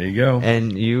television. There you go.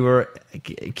 And you were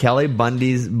Kelly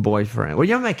Bundy's boyfriend. Were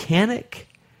you a mechanic?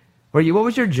 What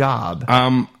was your job?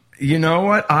 You know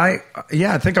what? I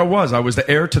think I was. I was the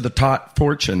heir to the Tot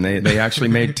fortune. They actually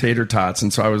made tater tots,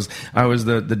 and so I was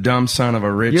the dumb son of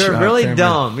a rich. You're really family.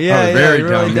 dumb. Very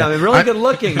dumb. Yeah. And really good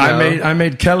looking. I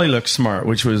made Kelly look smart,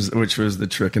 which was the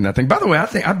trick in that thing. By the way,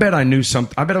 I bet I knew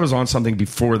something. I bet I was on something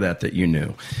before that you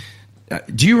knew.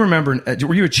 Do you remember?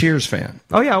 Were you a Cheers fan?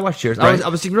 Oh yeah, I watched Cheers. Right? I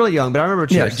was really young, but I remember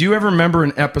Cheers. Yeah. Do you ever remember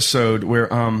an episode where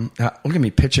look at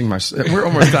me pitching my? We're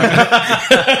almost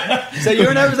done. So you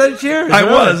were an episode of Cheers? I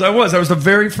was. That was the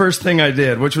very first thing I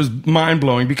did, which was mind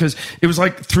blowing because it was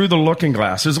like through the looking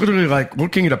glass. It was literally like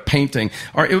looking at a painting,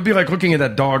 or it would be like looking at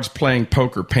that dog's playing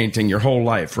poker painting your whole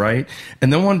life, right?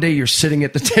 And then one day you're sitting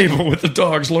at the table with the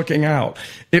dogs looking out.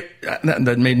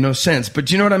 That made no sense,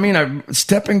 but you know what I mean?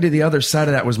 Stepping to the other side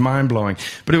of that was mind blowing.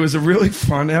 But it was a really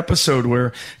fun episode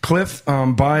where Cliff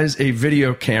buys a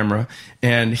video camera,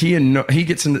 and he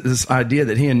gets into this idea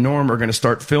that he and Norm are going to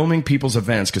start filming people's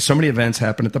events because so many events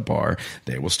happen at the bar.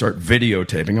 They will start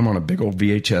videotaping them on a big old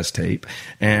VHS tape,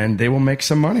 and they will make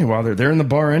some money while they're in the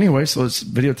bar anyway. So let's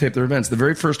videotape their events. The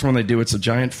very first one they do, it's a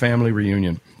giant family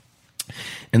reunion.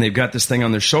 And they've got this thing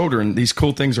on their shoulder, and these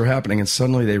cool things are happening, and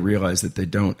suddenly they realize that they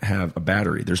don't have a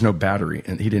battery. There's no battery,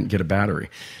 and he didn't get a battery.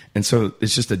 And so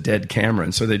it's just a dead camera.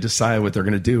 And so they decide what they're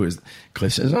going to do is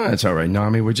Cliff says, "Oh, it's all right,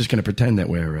 Nami. We're just going to pretend that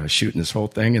we're shooting this whole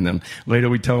thing." And then later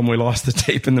we tell them we lost the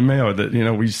tape in the mail, that, you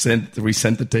know, we sent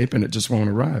the tape and it just won't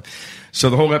arrive. So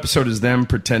the whole episode is them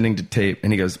pretending to tape.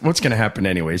 And he goes, "What's going to happen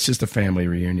anyway? It's just a family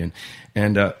reunion."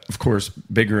 And, of course,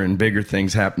 bigger and bigger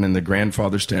things happen. And the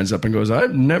grandfather stands up and goes,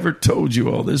 "I've never told you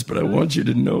all this, but I want you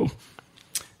to know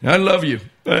I love you.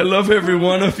 I love every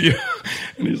one of you."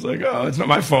 And he's like, oh, it's not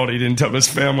my fault he didn't tell his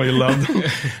family he loved them.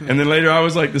 And then later I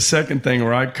was like the second thing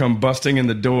where I come busting in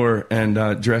the door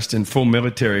and dressed in full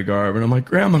military garb. And I'm like,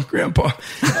 Grandpa,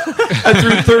 I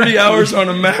threw 30 hours on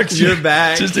a Max You're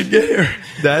back. just to get here.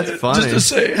 That's funny. Just to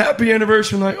say happy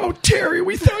anniversary. I'm like, oh, Terry,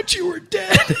 we thought you were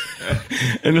dead.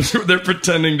 And they're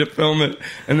pretending to film it.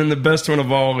 And then the best one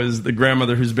of all is the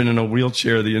grandmother who's been in a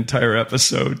wheelchair the entire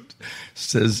episode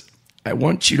says, I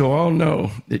want you to all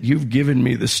know that you've given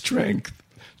me the strength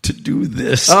to do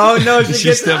this. Oh, no, she she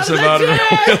gets steps out of up the out of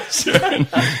her wheelchair.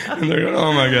 And they're going,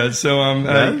 oh, my God. So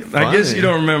I guess you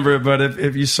don't remember it, but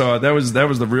if you saw it, that was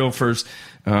the real first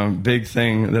big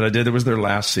thing that I did. It was their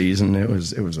last season. It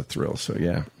was a thrill. So,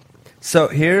 yeah. So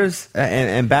here's,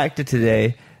 and back to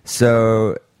today.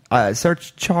 So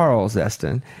search Charles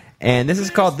Esten. And this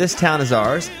is called This Town Is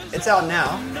Ours. It's out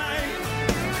now.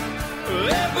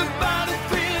 Everybody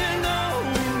feeling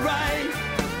alright.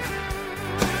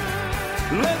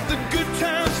 Let the good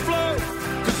times flow,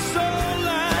 'cause all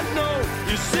I know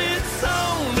is it's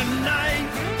on tonight.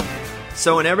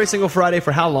 So in every single Friday,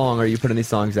 for how long are you putting these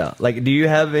songs out? Like, do you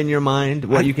have in your mind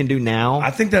what you can do now?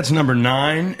 I think that's number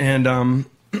 9. And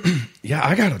yeah,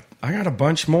 I got a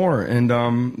bunch more.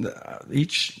 And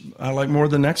each I like more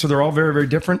than the next. So they're all very, very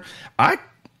different. I'm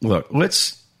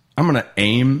going to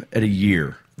aim at a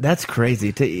year. That's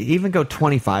crazy. To even go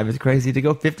 25 is crazy. To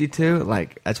go 52,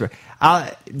 like, that's right.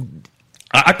 I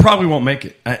probably won't make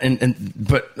it,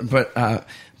 but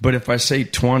if I say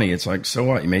 20, it's like, so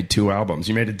what? You made 2 albums.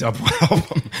 You made a double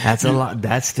album. That's a lot.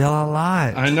 That's still a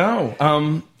lot. I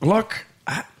know. Look,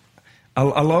 I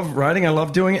love writing. I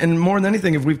love doing it, and more than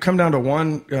anything, if we've come down to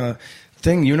one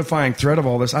thing, unifying thread of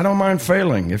all this, I don't mind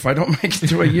failing. If I don't make it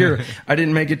to a year, I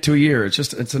didn't make it to a year.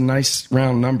 It's a nice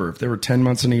round number. If there were 10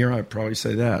 months in a year, I'd probably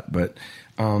say that. But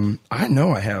I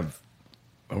know I have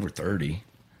over 30.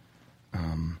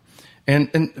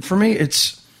 And for me,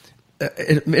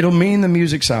 it'll mean the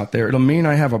music's out there. It'll mean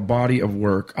I have a body of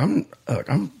work. I'm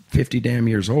 50 damn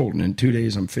years old, and in 2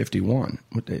 days I'm 51.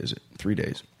 What day is it? 3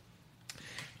 days.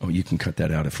 Oh, you can cut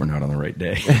that out if we're not on the right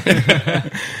day.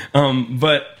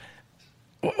 But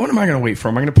what am I going to wait for?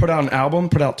 Am I going to put out an album,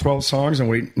 put out 12 songs, and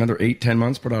wait another 8-10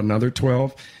 months, put out another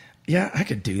 12? Yeah, I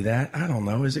could do that. I don't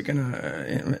know. Is it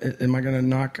am I going to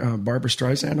knock Barbra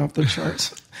Streisand off the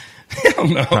charts? Hell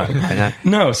no.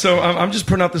 No, so I'm just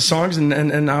putting out the songs,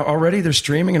 and already they're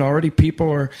streaming, and already people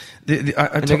are... and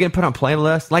they're getting put on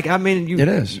playlists. Like, I mean... It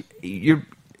is.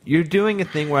 You're doing a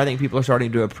thing where I think people are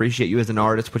starting to appreciate you as an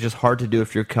artist, which is hard to do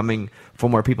if you're coming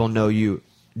from where people know you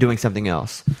doing something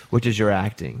else, which is your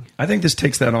acting. I think this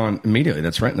takes that on immediately.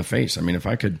 That's right in the face. I mean, if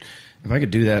I could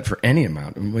do that for any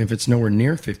amount, if it's nowhere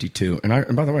near 52,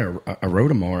 and by the way, I wrote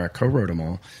them all, or I co-wrote them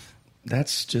all,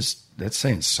 that's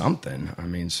saying something. I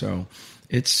mean, so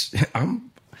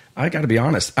I got to be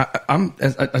honest.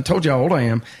 I told you how old I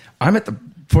am. I'm at the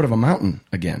foot of a mountain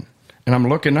again, and I'm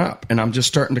looking up, and I'm just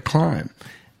starting to climb.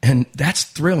 And that's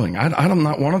thrilling. I'm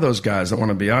not one of those guys that want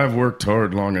to be, I've worked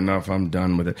hard long enough, I'm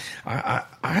done with it.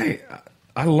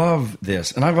 I love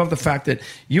this. And I love the fact that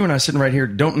you and I sitting right here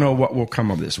don't know what will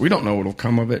come of this. We don't know what will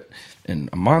come of it in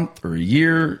a month or a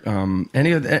year.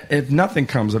 If nothing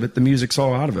comes of it, the music's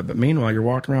all out of it. But meanwhile, you're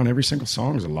walking around, every single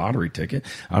song is a lottery ticket.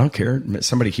 I don't care.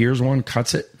 Somebody hears one,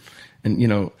 cuts it,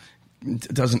 and,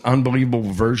 does an unbelievable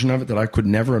version of it that I could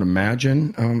never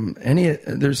imagine.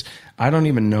 I don't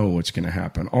even know what's going to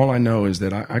happen. All I know is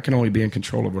that I can only be in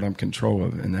control of what I'm in control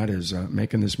of, and that is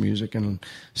making this music and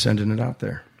sending it out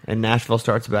there. And Nashville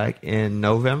starts back in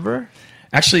November?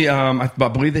 Actually, I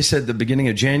believe they said the beginning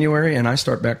of January, and I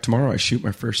start back tomorrow. I shoot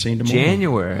my first scene tomorrow.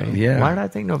 January? Yeah. Why did I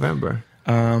think November?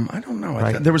 I don't know.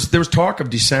 Right. There was talk of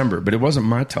December, but it wasn't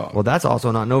my talk. Well, that's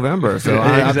also not November, so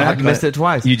Exactly. I missed it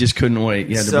twice. You just couldn't wait.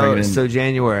 You had to bring it in. So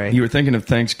January. You were thinking of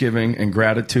Thanksgiving and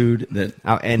gratitude that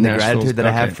and the gratitude that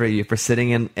I have for you for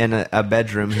sitting in a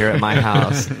bedroom here at my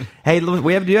house. Hey, do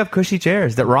you have cushy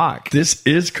chairs that rock? This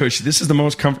is cushy. This is the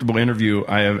most comfortable interview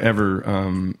I have ever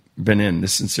been in.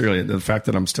 This, sincerely, the fact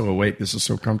that I'm still awake, this is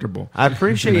so comfortable. I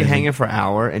appreciate you hanging for an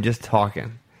hour and just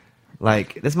talking.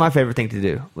 Like, this is my favorite thing to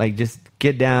do. Like, just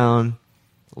get down,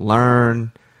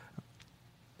 learn,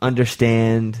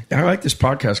 understand. I like this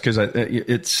podcast because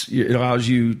it allows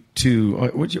you to.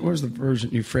 What was the version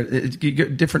you get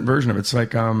a different version of it? It's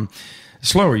like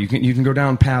slower. You can go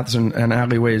down paths and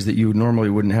alleyways that you normally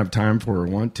wouldn't have time for or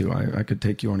want to. I could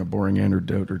take you on a boring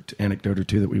anecdote or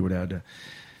two that we would add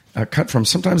to cut from.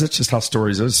 Sometimes that's just how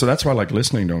stories is. So that's why I like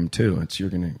listening to them too. You're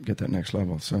going to get that next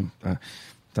level. So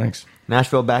thanks.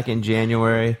 Nashville back in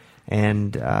January,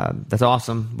 and that's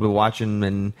awesome. We're watching,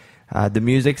 and The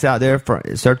music's out there.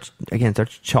 Search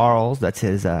Charles. That's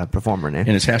his performer name.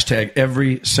 And it's hashtag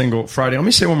every single Friday. Let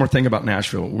me say one more thing about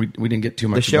Nashville. We didn't get too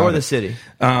much. The show about or the it. city?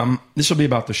 This will be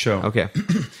about the show. Okay.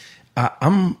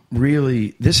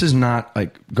 This is not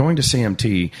like going to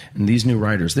CMT and these new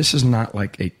writers. This is not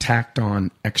like a tacked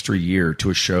on extra year to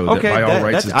a show that by all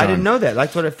rights is done. I didn't know that.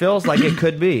 That's what it feels like it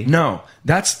could be. No,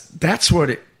 that's what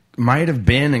it might have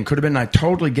been and could have been. I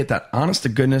totally get that. Honest to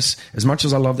goodness, as much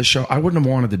as I love the show, I wouldn't have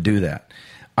wanted to do that.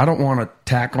 I don't want to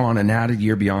tack on an added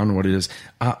year beyond what it is.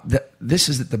 This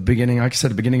is at the beginning, like I said,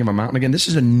 the beginning of a mountain again. This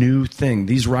is a new thing.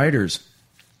 These writers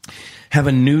have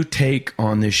a new take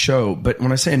on this show. But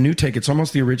when I say a new take, it's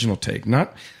almost the original take.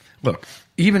 Look,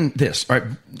 even this, all right,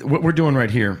 what we're doing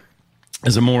right here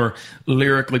is a more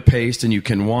lyrically paced, and you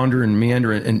can wander and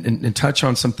meander and touch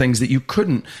on some things that you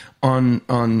couldn't on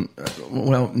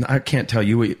well, I can't tell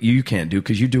you what you can't do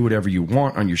because you do whatever you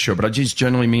want on your show, but I just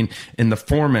generally mean in the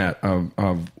format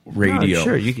of radio,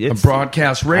 sure, of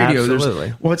broadcast radio.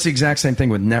 Absolutely. It's the exact same thing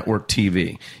with network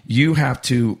TV.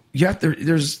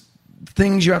 There's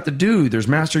things you have to do. There's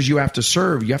masters you have to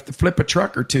serve. You have to flip a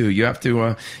truck or two. You have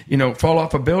to, fall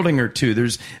off a building or two.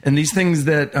 And these things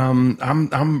that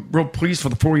I'm real pleased for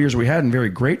the 4 years we had and very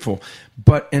grateful.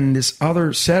 But in this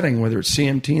other setting, whether it's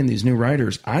CMT and these new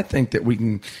writers, I think that we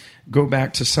can go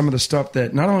back to some of the stuff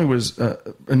that not only was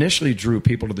initially drew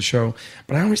people to the show,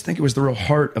 but I always think it was the real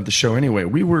heart of the show anyway.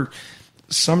 We were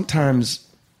sometimes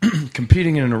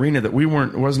competing in an arena that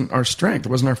wasn't our strength. It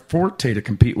wasn't our forte to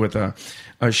compete with a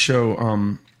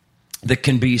show that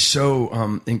can be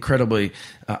so incredibly.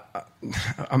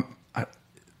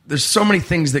 There's so many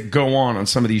things that go on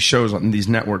some of these shows, on these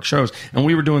network shows, and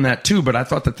we were doing that too. But I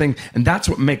thought and that's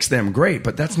what makes them great.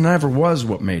 But that's never was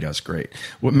what made us great.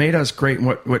 What made us great and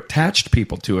what attached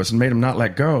people to us and made them not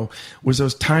let go was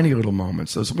those tiny little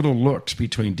moments, those little looks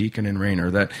between Deacon and Rainer,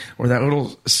 or that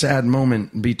little sad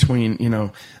moment between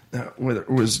whether it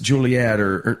was Juliet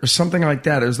or something like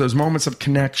that. It was those moments of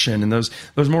connection and those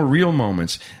more real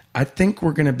moments. I think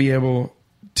we're going to be able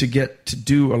to get to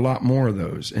do a lot more of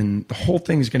those, and the whole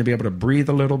thing is going to be able to breathe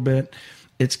a little bit.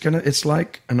 It's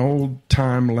like an old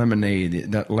time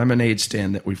lemonade, that lemonade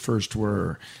stand that we first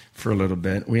were for a little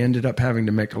bit. We ended up having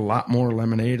to make a lot more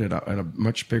lemonade at a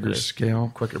much bigger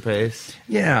scale, quicker pace.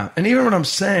 Yeah, and even what I'm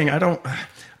saying,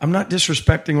 I'm not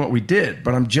disrespecting what we did,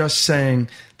 but I'm just saying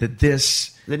that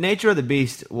the nature of the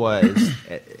beast was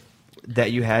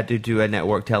that you had to do a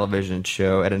network television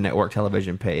show at a network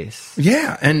television pace.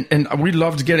 Yeah, and we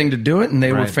loved getting to do it, and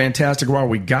they were Right. fantastic while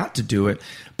we got to do it.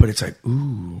 But it's like,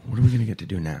 ooh, what are we going to get to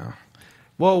do now?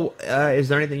 Well, is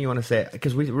there anything you want to say?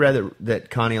 Because we read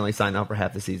that Connie only signed on for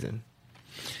half the season.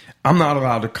 I'm not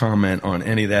allowed to comment on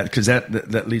any of that because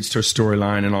that leads to a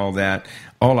storyline and all that.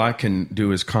 All I can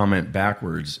do is comment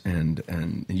backwards, and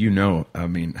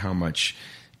how much.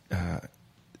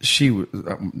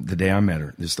 The day I met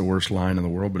her, this is the worst line in the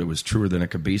world, but it was truer than it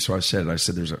could be. So I said,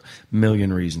 there's a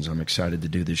million reasons I'm excited to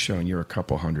do this show, and you're a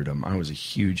couple hundred of them. I was a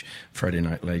huge Friday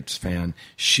Night Lights fan.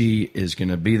 She is going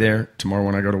to be there tomorrow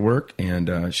when I go to work,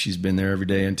 and she's been there every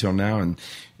day until now. And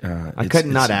I could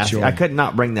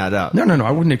not bring that up. No,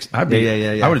 I wouldn't. I would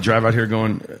have drive out here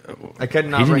going. I could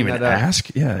not he didn't bring even that up.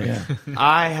 ask. Yeah.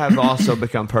 I have also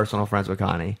become personal friends with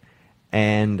Connie,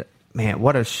 and man,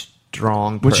 what a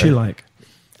strong. What's she like?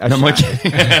 No, I'm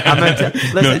kidding.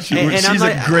 Listen, she's I'm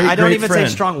like, a great, I don't great even friend.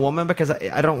 say strong woman because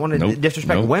I don't want to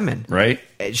disrespect women. Right?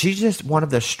 She's just one of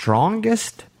the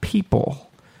strongest people,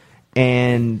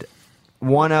 and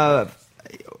you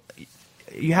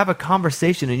have a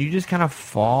conversation and you just kind of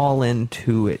fall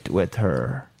into it with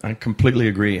her. I completely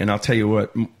agree, and I'll tell you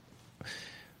what.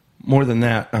 More than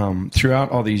that,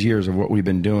 throughout all these years of what we've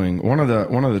been doing, one of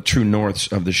the true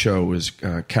norths of the show was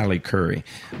Callie Curry.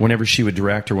 Whenever she would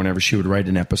direct or whenever she would write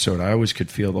an episode, I always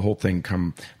could feel the whole thing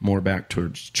come more back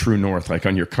towards true north, like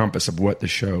on your compass of what the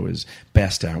show is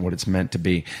best at, what it's meant to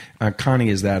be. Connie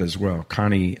is that as well.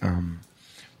 Connie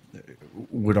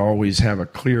would always have a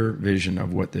clear vision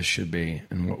of what this should be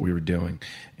and what we were doing.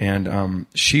 And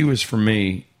she was, for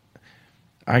me,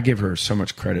 I give her so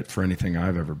much credit for anything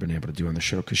I've ever been able to do on the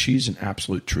show because she's an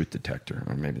absolute truth detector.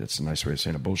 Or maybe that's a nice way of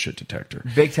saying a bullshit detector.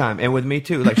 Big time. And with me,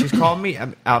 too. Like, she's called me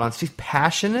out on... She's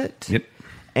passionate. Yep.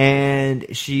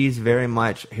 And she's very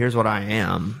much, here's what I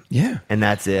am. Yeah. And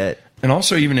that's it. And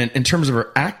also, even in terms of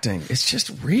her acting, it's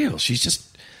just real. She's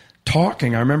just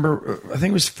talking. I remember, I think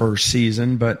it was first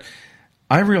season, but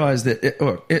I realized that,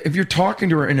 look, if you're talking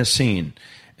to her in a scene...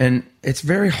 And it's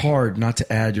very hard not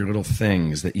to add your little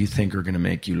things that you think are going to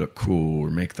make you look cool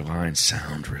or make the line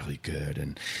sound really good.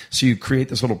 And so you create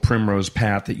this little primrose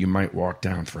path that you might walk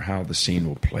down for how the scene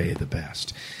will play the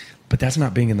best. but that's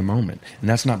not being in the moment, and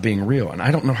that's not being real. And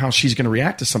I don't know how she's going to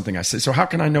react to something I say. So how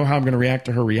can I know how I'm going to react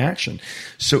to her reaction?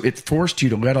 So it forced you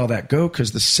to let all that go,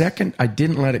 because the second I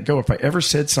didn't let it go, if I ever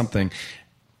said something,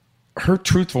 her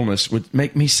truthfulness would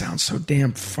make me sound so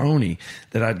damn phony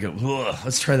that I'd go, ugh,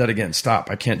 let's try that again. Stop.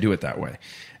 I can't do it that way.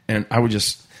 And I would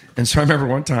just, and so I remember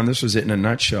one time, this was it in a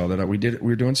nutshell, that we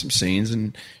were doing some scenes,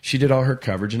 and she did all her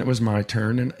coverage, and it was my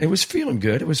turn, and it was feeling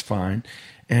good. It was fine.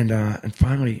 And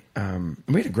finally,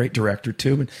 we had a great director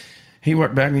too, and he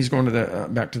went back, and he's going to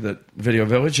back to the Video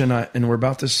Village, and we're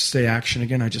about to say action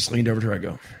again. I just leaned over to her. I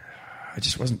go, I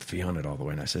just wasn't feeling it all the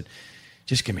way. And I said,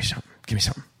 just give me something. Give me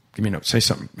something. Give me a note. Say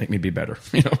something. Make me be better,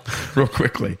 real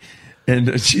quickly.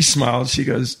 And she smiled. She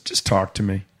goes, just talk to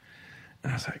me.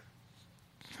 And I was like,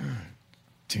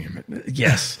 damn it.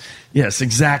 Yes,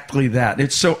 exactly that.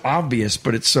 It's so obvious,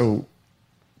 but it's so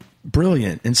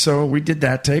brilliant. And so we did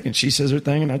that take, and she says her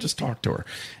thing, and I just talked to her.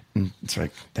 And it's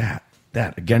like that,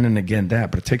 again and again,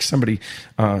 that. But it takes somebody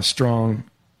strong,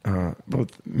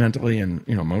 both mentally and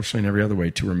emotionally and every other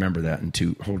way, to remember that and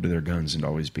to hold to their guns and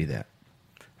always be that.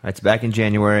 It's back in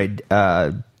January.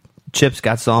 Chip's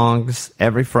got songs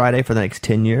every Friday for the next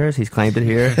 10 years. He's claimed it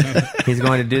here. He's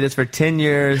going to do this for 10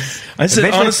 years. I said,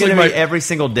 eventually honestly, it's going to be every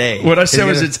single day. What I said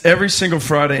was it's every single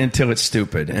Friday until it's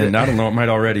stupid. And I don't know, it might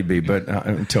already be, but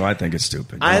until I think it's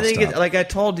stupid. I think, like I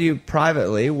told you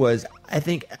privately, I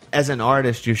think as an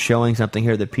artist, you're showing something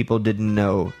here that people didn't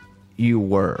know you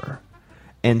were.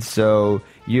 And so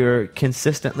you're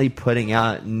consistently putting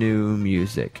out new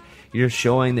music. You're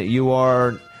showing that you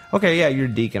are... Okay, yeah, you're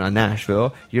Deacon on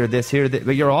Nashville. You're this here,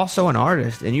 but you're also an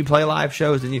artist, and you play live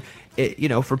shows. And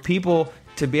for people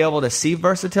to be able to see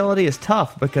versatility is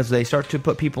tough, because they start to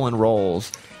put people in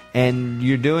roles, and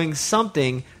you're doing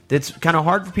something that's kind of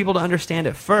hard for people to understand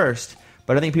at first.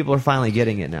 But I think people are finally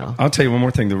getting it now. I'll tell you one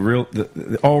more thing.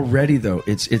 Already though,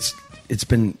 it's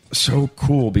been so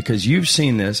cool, because you've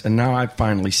seen this, and now I've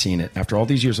finally seen it. After all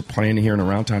these years of playing here and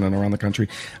around town and around the country,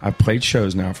 I've played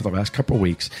shows now for the last couple of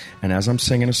weeks, and as I'm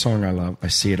singing a song I love, I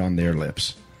see it on their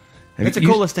lips. It's the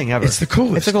coolest thing ever. It's the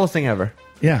coolest. It's the coolest thing ever.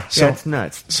 Yeah. So, it's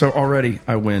nuts. So already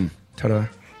I win. Ta-da.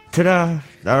 Ta-da.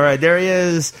 All right, there he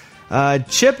is.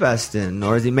 Chip Eston,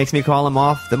 or as he makes me call him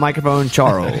off the microphone,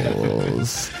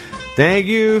 Charles. Thank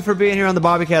you for being here on the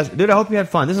Bobbycast. Dude, I hope you had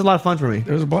fun. This is a lot of fun for me. It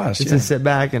was a blast. Just to sit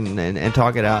back and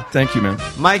talk it out. Thank you, man.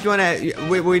 Mike, you want to...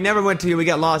 We never went to you. We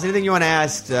got lost. Anything you want to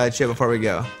ask Chip before we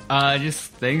go?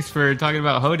 Just thanks for talking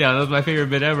about Hoedown. That was my favorite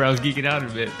bit ever. I was geeking out a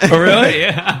bit. Oh, really?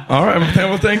 Yeah. All right.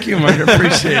 Well, thank you, Mike. I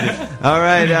appreciate it. All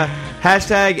right.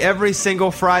 Hashtag every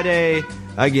single Friday...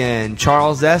 Again,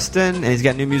 Charles Eston, and he's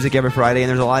got new music every Friday, and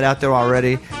there's a lot out there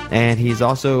already. And he's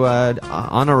also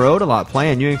on the road a lot,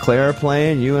 playing. You and Claire are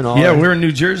playing, you and all. Yeah, we're in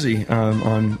New Jersey.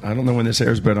 On I don't know when this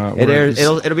airs, but it airs.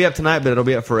 It'll be up tonight, but it'll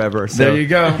be up forever. So there you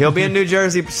go. He'll be in New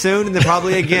Jersey soon, and then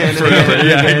probably again. Forever.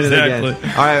 Yeah, exactly.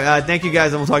 All right, thank you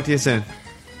guys, and we'll talk to you soon.